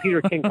mentioned in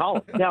Peter King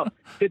column. Now,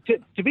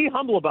 to be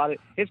humble about it,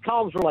 his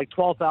columns were like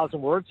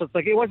 12,000 words, so it's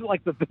like it wasn't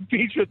like the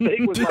feature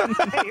thing was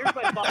like, hey, here's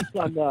my thoughts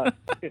on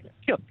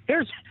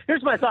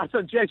here's my thoughts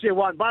on J.J.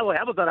 Watt. By the way,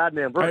 how about that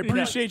Adnan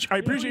Virk? I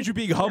appreciate you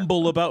being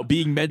humble about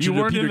being mentioned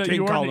in Peter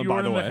King column.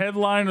 By the way, the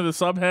headline or the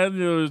subhead.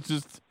 It was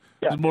just.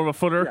 Yeah. It's more of a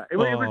footer. Yeah,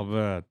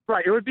 man.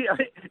 Right. It would be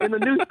in the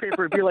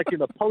newspaper. It'd be like in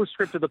the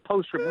postscript of the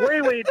postscript,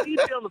 way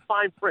detail in the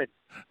fine print.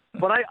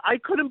 But I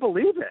couldn't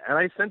believe it, and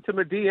I sent him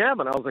a DM,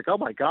 and I was like, oh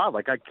my god,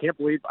 I can't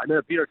believe I'm in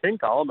a Peter King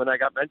column, and I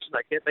got mentioned.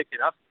 I can't thank you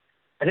enough.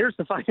 And here's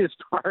the funniest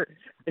part: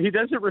 he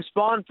doesn't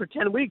respond for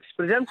 10 weeks,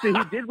 but eventually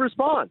he did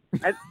respond,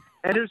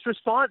 and his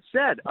response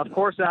said, "Of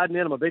course,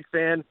 Adnan, I'm a big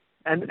fan."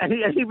 And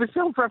he was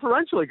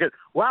self-referential. He goes,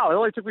 "Wow, it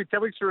only took me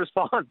 10 weeks to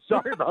respond.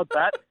 Sorry about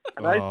that."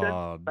 And I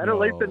said, "Better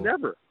late than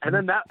never." And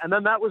then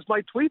that was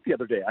my tweet the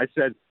other day. I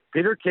said,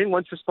 "Peter King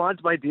once responded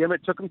to my DM.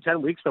 It took him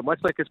 10 weeks, but much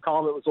like his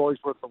column, it was always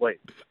worth the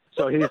wait."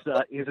 So he's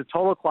a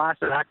total class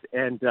act.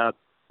 And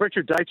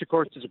Richard Deitch, of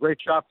course, does a great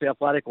job for The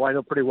Athletic, who I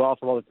know pretty well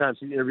from all the times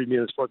he interviewed me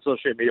in the Sports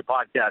Illustrated Media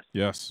podcast.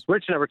 Yes.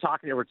 Rich and I were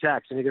talking over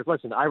text, and he goes,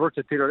 "Listen, I worked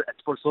at Peter at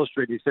Sports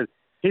Illustrated." He said,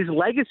 his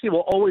legacy will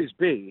always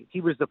be he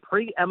was the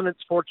preeminent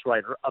sports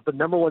writer of the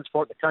number one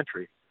sport in the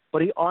country,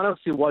 but he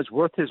honestly was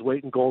worth his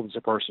weight in gold as a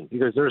person. He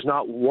goes, there's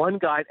not one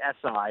guy at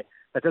SI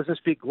that doesn't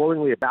speak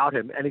glowingly about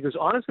him. And he goes,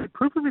 honestly,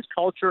 proof of his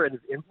culture and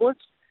his influence,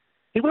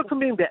 he went from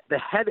being the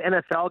head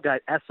NFL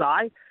guy at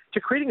SI to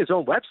creating his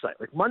own website.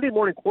 Like Monday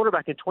Morning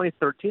Quarterback in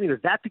 2013, he goes,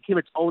 that became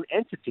its own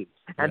entity.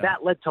 And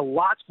that led to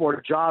lots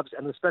more jobs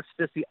and the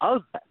specificity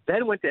of that.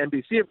 Then went to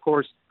NBC, of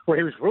course, where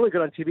he was really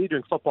good on TV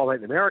doing Football Night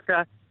in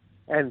America.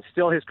 And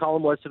still his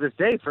column was to this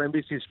day for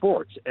NBC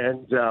Sports.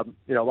 And,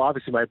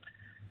 obviously my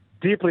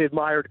deeply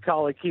admired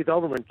colleague Keith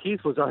Olbermann,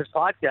 Keith was on his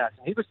podcast,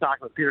 and he was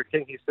talking with Peter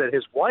King. He said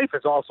his wife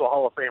is also a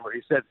Hall of Famer.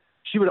 He said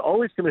she would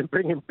always come and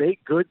bring him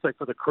baked goods like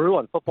for the crew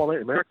on Football Night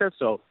in America.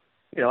 So,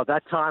 at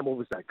that time, what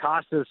was that?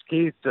 Costas,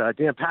 Keith,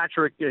 Dan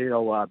Patrick,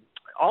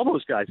 all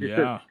those guys. He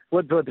said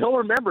what he'll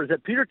remember is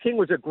that Peter King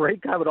was a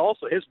great guy, but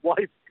also his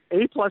wife,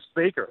 A-plus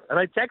baker. And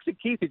I texted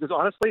Keith. He goes,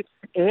 honestly,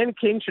 Ann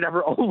King should have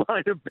her own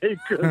line of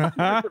baked goods.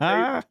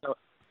 So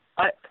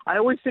I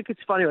always think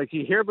it's funny. Like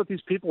you hear about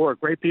these people who are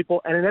great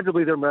people, and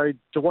inevitably they're married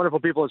to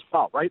wonderful people as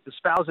well, right? The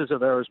spouses are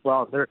there as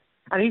well.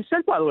 And he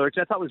said, by the way, which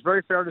I thought was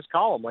very fair in his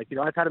column, like,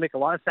 I've had to make a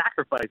lot of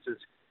sacrifices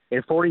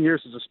in 40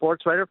 years as a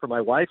sports writer for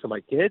my wife and my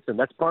kids, and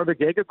that's part of the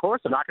gig, of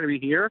course. I'm not going to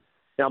be here.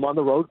 I'm on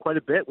the road quite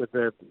a bit with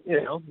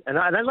and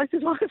I liked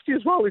his honesty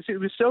as well. It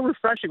was so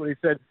refreshing when he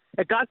said,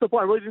 it got to the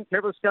point I really didn't care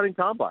about scouting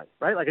combine,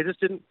 right? Like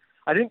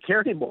I didn't care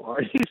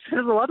anymore. He said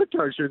in a lot of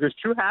times, this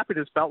true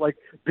happiness felt like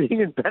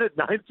being in bed at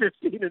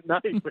 9:15 at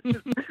night, which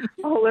is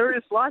a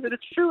hilarious line. And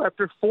it's true.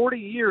 After 40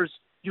 years,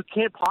 you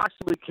can't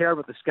possibly care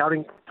about the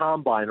scouting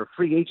combine or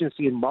free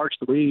agency in March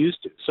the way you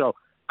used to. So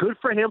good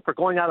for him for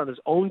going out on his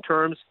own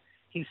terms.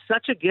 He's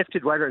such a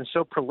gifted writer and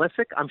so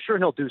prolific. I'm sure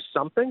he'll do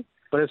something.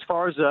 But as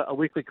far as a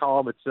weekly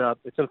column,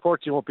 it's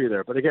unfortunate he won't be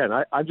there. But again,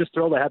 I'm just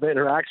thrilled to have that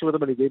interaction with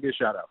him, and he gave me a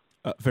shout-out.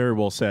 Very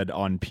well said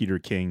on Peter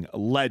King, a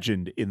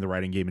legend in the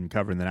writing game and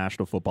covering the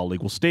National Football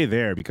League. We'll stay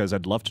there because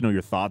I'd love to know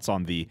your thoughts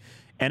on the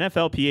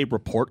NFLPA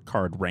report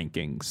card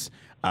rankings.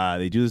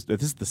 They do this.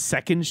 This is the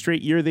second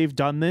straight year they've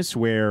done this,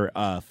 where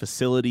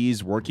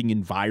facilities, working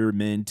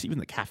environment, even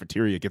the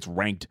cafeteria gets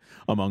ranked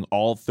among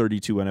all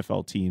 32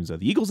 NFL teams. The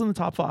Eagles in the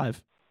top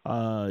 5.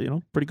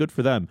 Pretty good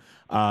for them.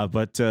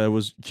 But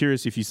was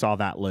curious if you saw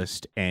that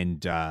list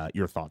and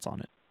your thoughts on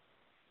it.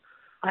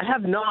 I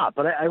have not,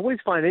 but I always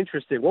find it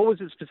interesting. What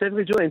was it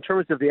specifically doing in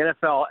terms of the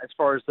NFL as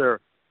far as their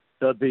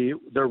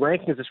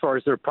rankings, as far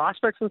as their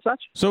prospects and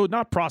such? So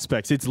not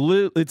prospects. It's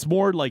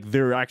more like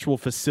their actual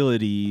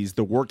facilities,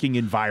 the working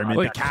environment,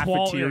 like the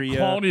cafeteria,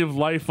 quality of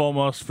life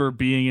almost for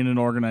being in an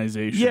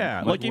organization.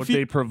 Yeah, like what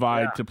they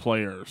provide to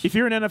players. If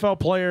you're an NFL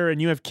player and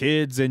you have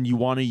kids and you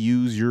want to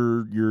use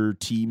your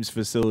team's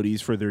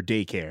facilities for their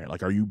daycare,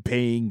 like are you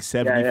paying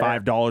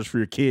 $75 for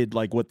your kid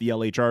like what the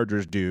LA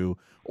Chargers do?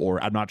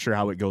 Or I'm not sure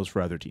how it goes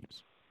for other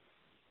teams.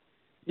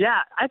 Yeah,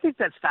 I think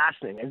that's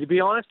fascinating. And to be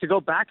honest, to go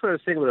back to what I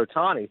was saying with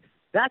Ohtani,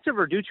 that's what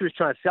Verducci was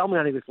trying to sell me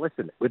on. He was,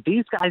 listen, with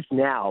these guys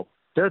now,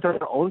 they're their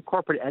own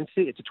corporate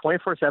entity. It's a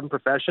 24/7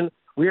 profession.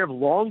 We have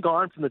long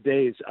gone from the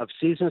days of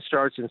season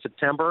starts in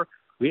September.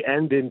 We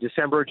end in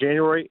December or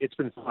January. It's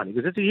been fun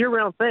because it's a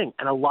year-round thing.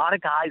 And a lot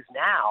of guys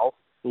now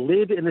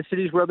live in the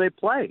cities where they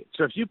play.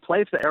 So if you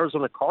play for the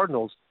Arizona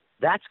Cardinals,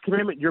 that's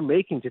commitment you're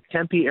making to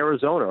Tempe,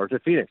 Arizona, or to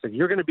Phoenix. Like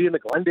you're going to be in the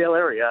Glendale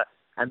area,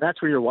 and that's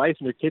where your wife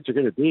and your kids are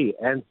going to be.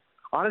 And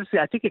honestly,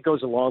 I think it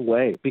goes a long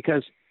way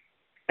because,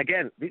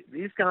 again,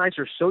 these guys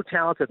are so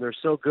talented and they're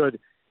so good.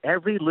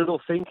 Every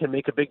little thing can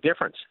make a big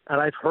difference. And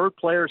I've heard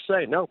players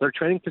say, no, their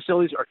training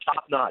facilities are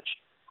top-notch.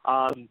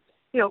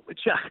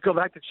 Go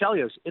back to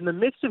Chelios. In the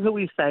midst of who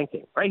he's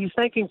thanking, right? He's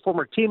thanking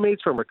former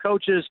teammates, former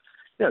coaches,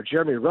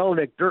 Jeremy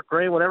Roenick, Dirk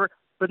Gray, whatever.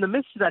 But in the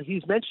midst of that,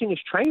 he's mentioning his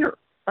trainer.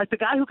 Like the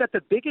guy who got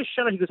the biggest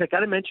shout-out, he goes, I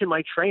got to mention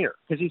my trainer.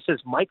 Because he says,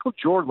 Michael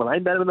Jordan, when I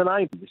met him in the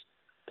 90s,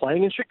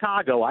 playing in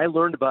Chicago, I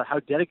learned about how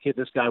dedicated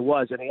this guy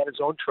was, and he had his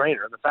own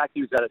trainer, and the fact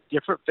he was at a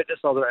different fitness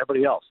level than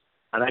everybody else.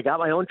 And I got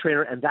my own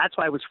trainer, and that's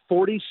why I was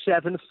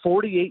 47,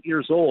 48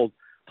 years old,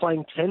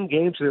 playing 10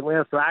 games for the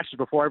Atlanta Thrashers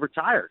before I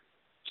retired.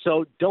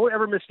 So don't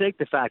ever mistake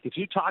the fact, if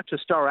you talk to a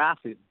star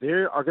athlete, they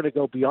are going to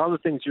go beyond the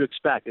things you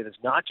expect. And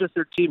it's not just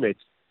their teammates.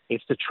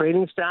 It's the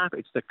training staff,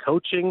 it's the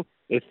coaching,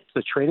 it's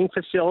the training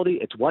facility,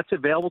 it's what's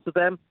available to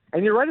them.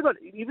 And you're right about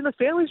even the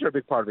families are a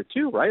big part of it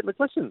too, right? Like,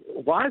 listen,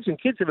 wives and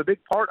kids have a big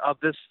part of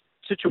this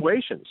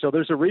situation. So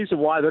there's a reason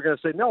why they're going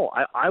to say, no,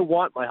 I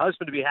want my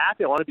husband to be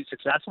happy. I want to be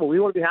successful.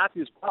 We want to be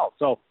happy as well.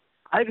 So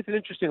I think it's an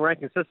interesting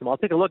ranking system. I'll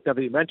take a look now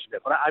that you mentioned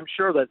it, but I'm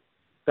sure that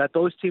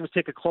those teams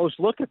take a close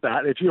look at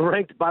that. If you're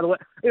ranked, by the way,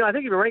 I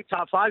think if you're ranked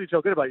top 5, you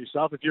feel good about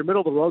yourself. If you're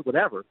middle of the road,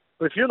 whatever.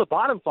 But if you're in the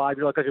bottom 5,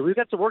 you're like, okay, we've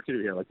got some work to do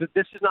here. Like, this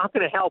is not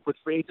going to help with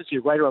free agency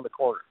right around the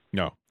corner.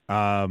 No.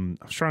 I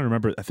was trying to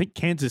remember. I think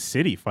Kansas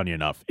City, funny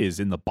enough,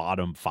 is in the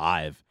bottom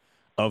 5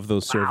 of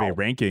those survey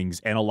rankings.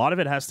 And a lot of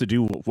it has to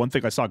do with one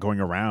thing I saw going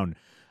around.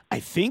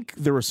 I think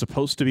there were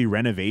supposed to be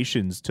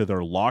renovations to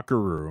their locker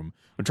room.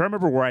 I'm trying to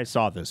remember where I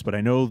saw this, but I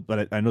know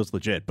it's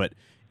legit. But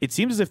it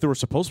seems as if there were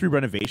supposed to be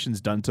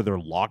renovations done to their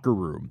locker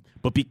room.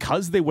 But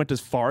because they went as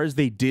far as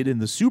they did in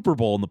the Super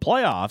Bowl and the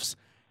playoffs,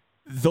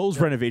 those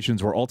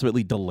renovations were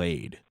ultimately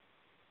delayed.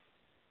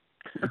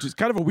 Which is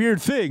kind of a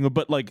weird thing,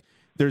 but like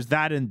there's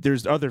that and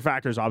there's other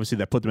factors, obviously,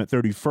 that put them at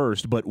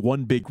 31st. But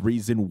one big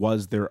reason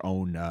was their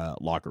own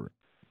locker room.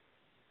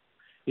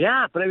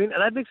 Yeah, but I mean,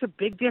 that makes a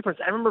big difference.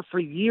 I remember for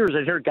years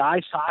I'd hear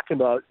guys talking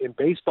about in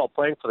baseball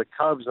playing for the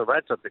Cubs and the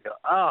Red Sox. They go,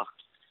 oh,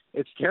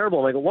 it's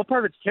terrible. They go, what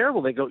part of it's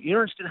terrible? They go, you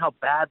don't understand how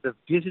bad the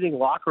visiting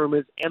locker room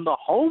is and the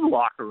home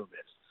locker room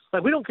is.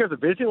 Like, we don't care if the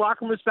visiting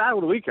locker room is bad.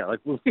 What do we care? Like,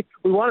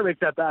 we want to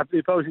make that bad for the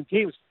opposing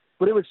teams.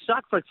 But it would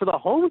suck, like, for the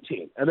home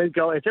team. And then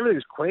go, if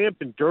everything's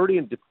cramped and dirty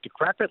and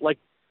decrepit, like,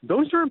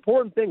 those are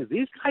important things.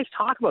 These guys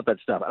talk about that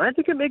stuff. And I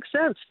think it makes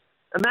sense.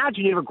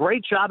 Imagine you have a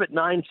great job at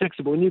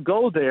 960, but when you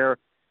go there,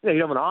 you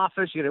have an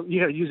office, you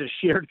got to use a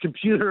shared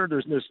computer,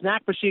 there's no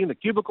snack machine, the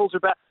cubicles are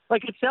bad.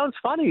 Like, it sounds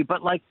funny,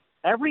 but, like,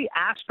 every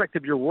aspect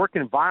of your work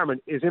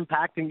environment is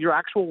impacting your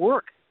actual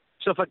work.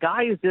 So if a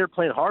guy is there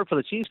playing hard for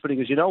the Chiefs, but he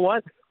goes, you know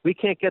what, we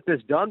can't get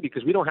this done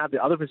because we don't have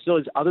the other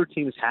facilities other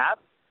teams have,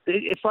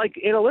 it's like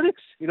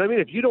analytics. You know what I mean?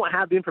 If you don't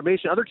have the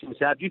information other teams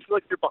have, you feel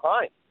like you're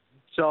behind.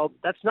 So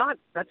that's not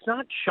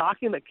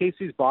shocking that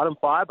KC's bottom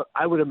 5, but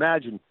I would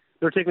imagine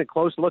they're taking a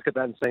close look at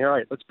that and saying, all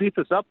right, let's beef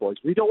this up, boys.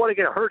 We don't want to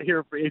get hurt here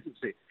in free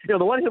agency. The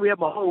one hand we have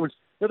Mahomes,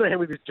 the other hand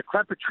we have these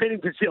decrepit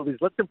training facilities.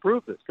 Let's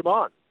improve this. Come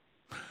on.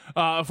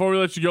 Before we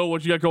let you go,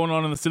 what you got going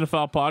on in the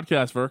Cinephile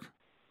podcast, Virk?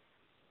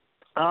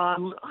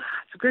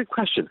 It's a great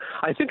question.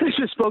 I think I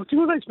just spoke to,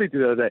 who did I speak to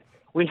the other day?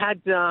 We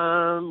had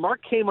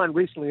Mark came on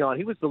recently on.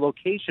 He was the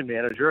location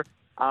manager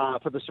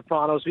for The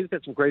Sopranos. He's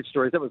got some great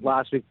stories. That was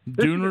last week.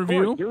 Dune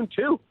review? Dune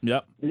 2.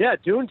 Yep. Yeah,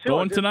 Dune 2.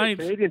 Going tonight.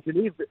 Canadian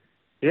Tanev.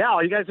 Yeah,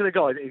 you guys are going to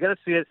go. You got to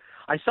see it.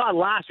 I saw it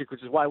last week,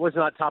 which is why it was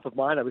not top of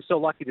mind. I was so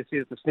lucky to see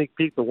it at the sneak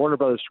peek, the Warner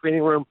Brothers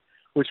screening room,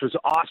 which was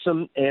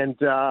awesome. And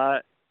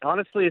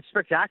honestly, it's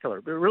spectacular.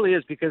 It really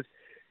is, because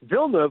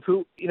Villeneuve,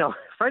 who,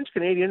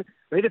 French-Canadian,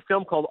 made a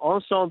film called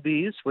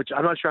Incendie, which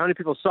I'm not sure how many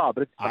people saw,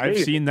 but it's amazing.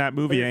 I've seen that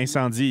movie,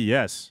 Incendie,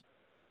 yes.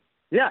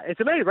 Yeah,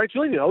 it's amazing, right,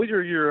 Julian?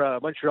 Your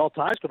Montreal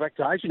ties, Quebec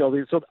ties,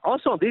 So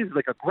Incendie is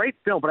like a great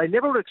film, but I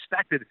never would have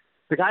expected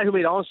the guy who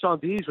made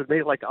Incendie would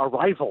make like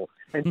Arrival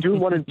and Dune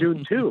 1 and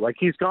Dune 2. Like,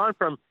 he's gone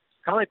from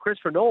kind of like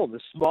Christopher Nolan,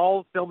 the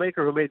small filmmaker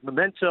who made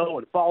Memento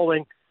and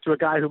Following, to a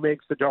guy who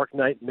makes The Dark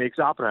Knight and makes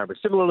Oppenheimer.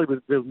 Similarly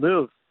with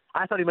Villeneuve,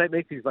 I thought he might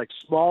make these like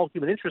small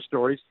human interest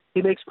stories.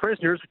 He makes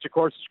Prisoners, which of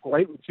course is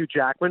great with Hugh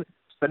Jackman.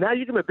 But now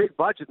you give him a big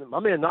budget, and my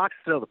man knocks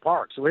it out of the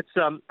park. So it's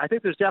I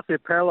think there's definitely a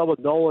parallel with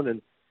Nolan.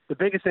 And the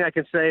biggest thing I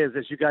can say is,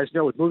 as you guys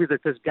know, with movies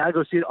like this, gotta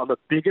go see it on the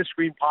biggest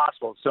screen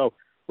possible. So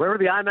wherever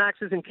the IMAX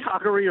is in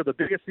Calgary or the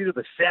biggest theater,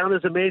 the sound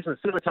is amazing,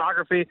 the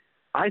cinematography.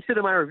 I said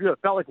in my review, it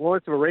felt like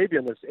Lawrence of Arabia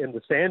in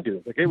the sand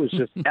dunes. Like, it was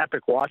just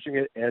epic watching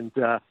it, and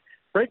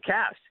great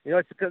cast.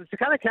 It's the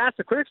kind of cast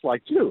the critics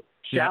like too.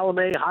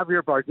 Chalamet,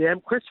 Javier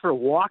Bardem, Christopher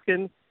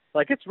Walken.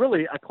 Like, it's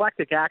really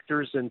eclectic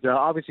actors, and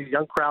obviously a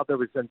young crowd there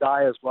with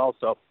Zendaya as well.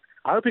 So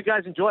I hope you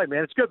guys enjoy it,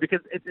 man. It's good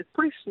because it's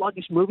pretty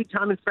sluggish movie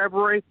time in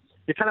February.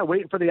 You're kind of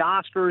waiting for the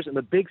Oscars, and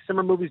the big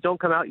summer movies don't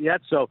come out yet.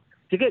 So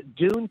to get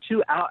Dune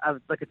 2 out at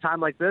like a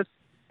time like this,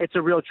 it's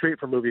a real treat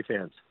for movie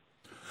fans.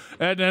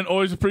 And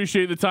always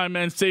appreciate the time,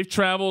 man. Safe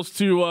travels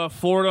to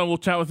Florida. We'll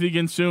chat with you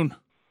again soon.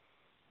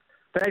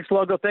 Thanks,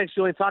 Logo. Thanks,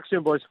 Julian. Talk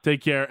soon, boys.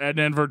 Take care.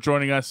 Ednan Virk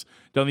joining us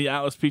down the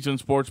Atlas Pizza and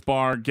Sports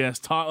Bar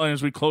guest hotline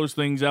as we close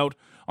things out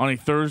on a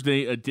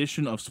Thursday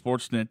edition of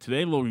Sportsnet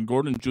Today. Logan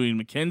Gordon,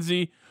 Julian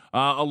McKenzie,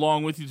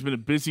 along with you. It's been a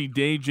busy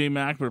day,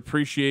 J-Mac, but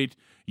appreciate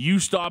you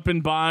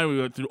stopping by. We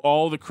went through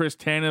all the Chris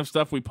Tanev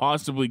stuff we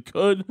possibly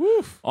could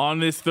on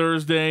this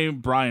Thursday.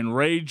 Brian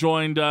Ray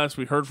joined us.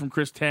 We heard from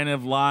Chris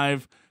Tanev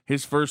live,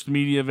 his first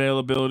media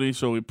availability,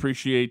 so we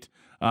appreciate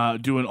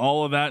doing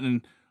all of that,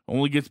 and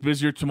only gets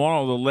busier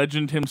tomorrow. The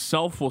legend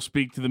himself will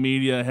speak to the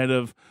media ahead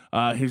of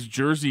his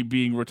jersey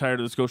being retired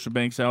at the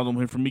Scotiabank Saddledome. We'll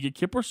hear from Mika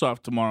Kiprusoff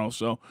tomorrow,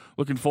 so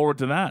looking forward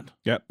to that.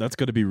 Yeah, that's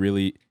going to be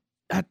really...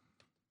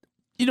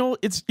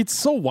 it's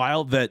so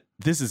wild that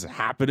this is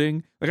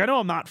happening. Like, I know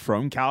I'm not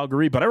from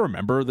Calgary, but I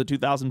remember the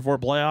 2004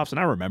 playoffs, and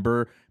I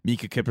remember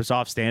Mika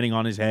Kiprusoff standing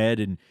on his head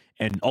and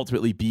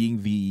ultimately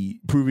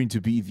proving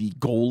to be the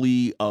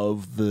goalie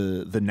of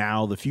the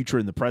now, the future,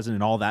 and the present,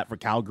 and all that for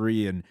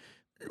Calgary. And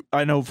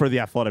I know for The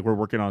Athletic, we're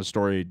working on a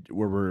story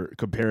where we're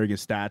comparing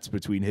his stats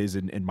between his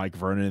and Mike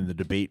Vernon in the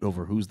debate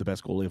over who's the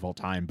best goalie of all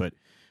time. But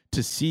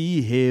to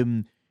see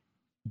him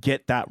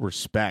get that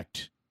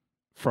respect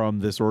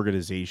from this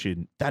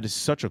organization, that is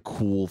such a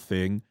cool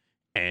thing.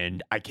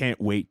 And I can't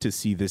wait to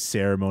see this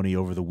ceremony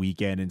over the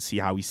weekend and see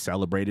how he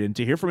celebrated, and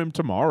to hear from him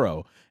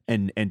tomorrow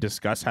and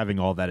discuss having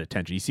all that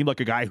attention. He seemed like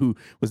a guy who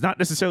was not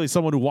necessarily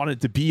someone who wanted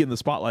to be in the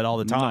spotlight all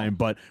the time,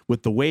 but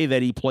with the way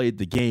that he played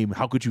the game,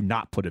 how could you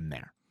not put him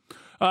there?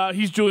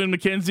 He's Julian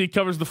McKenzie,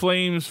 covers the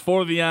Flames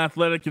for The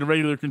Athletic, and a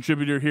regular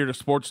contributor here to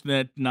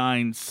Sportsnet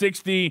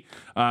 960.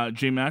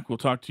 J-Mac, we'll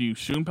talk to you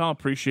soon, pal.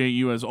 Appreciate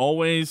you as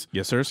always.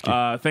 Yes, sir.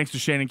 Thanks to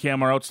Shane and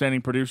Cam, our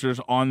outstanding producers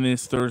on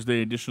this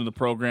Thursday edition of the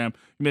program.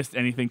 Missed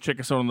anything, check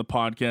us out on the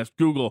podcast,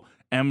 Google,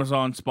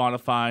 Amazon,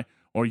 Spotify,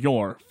 or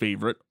your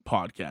favorite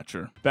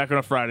podcatcher. Back on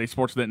a Friday,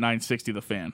 Sportsnet 960, The Fan.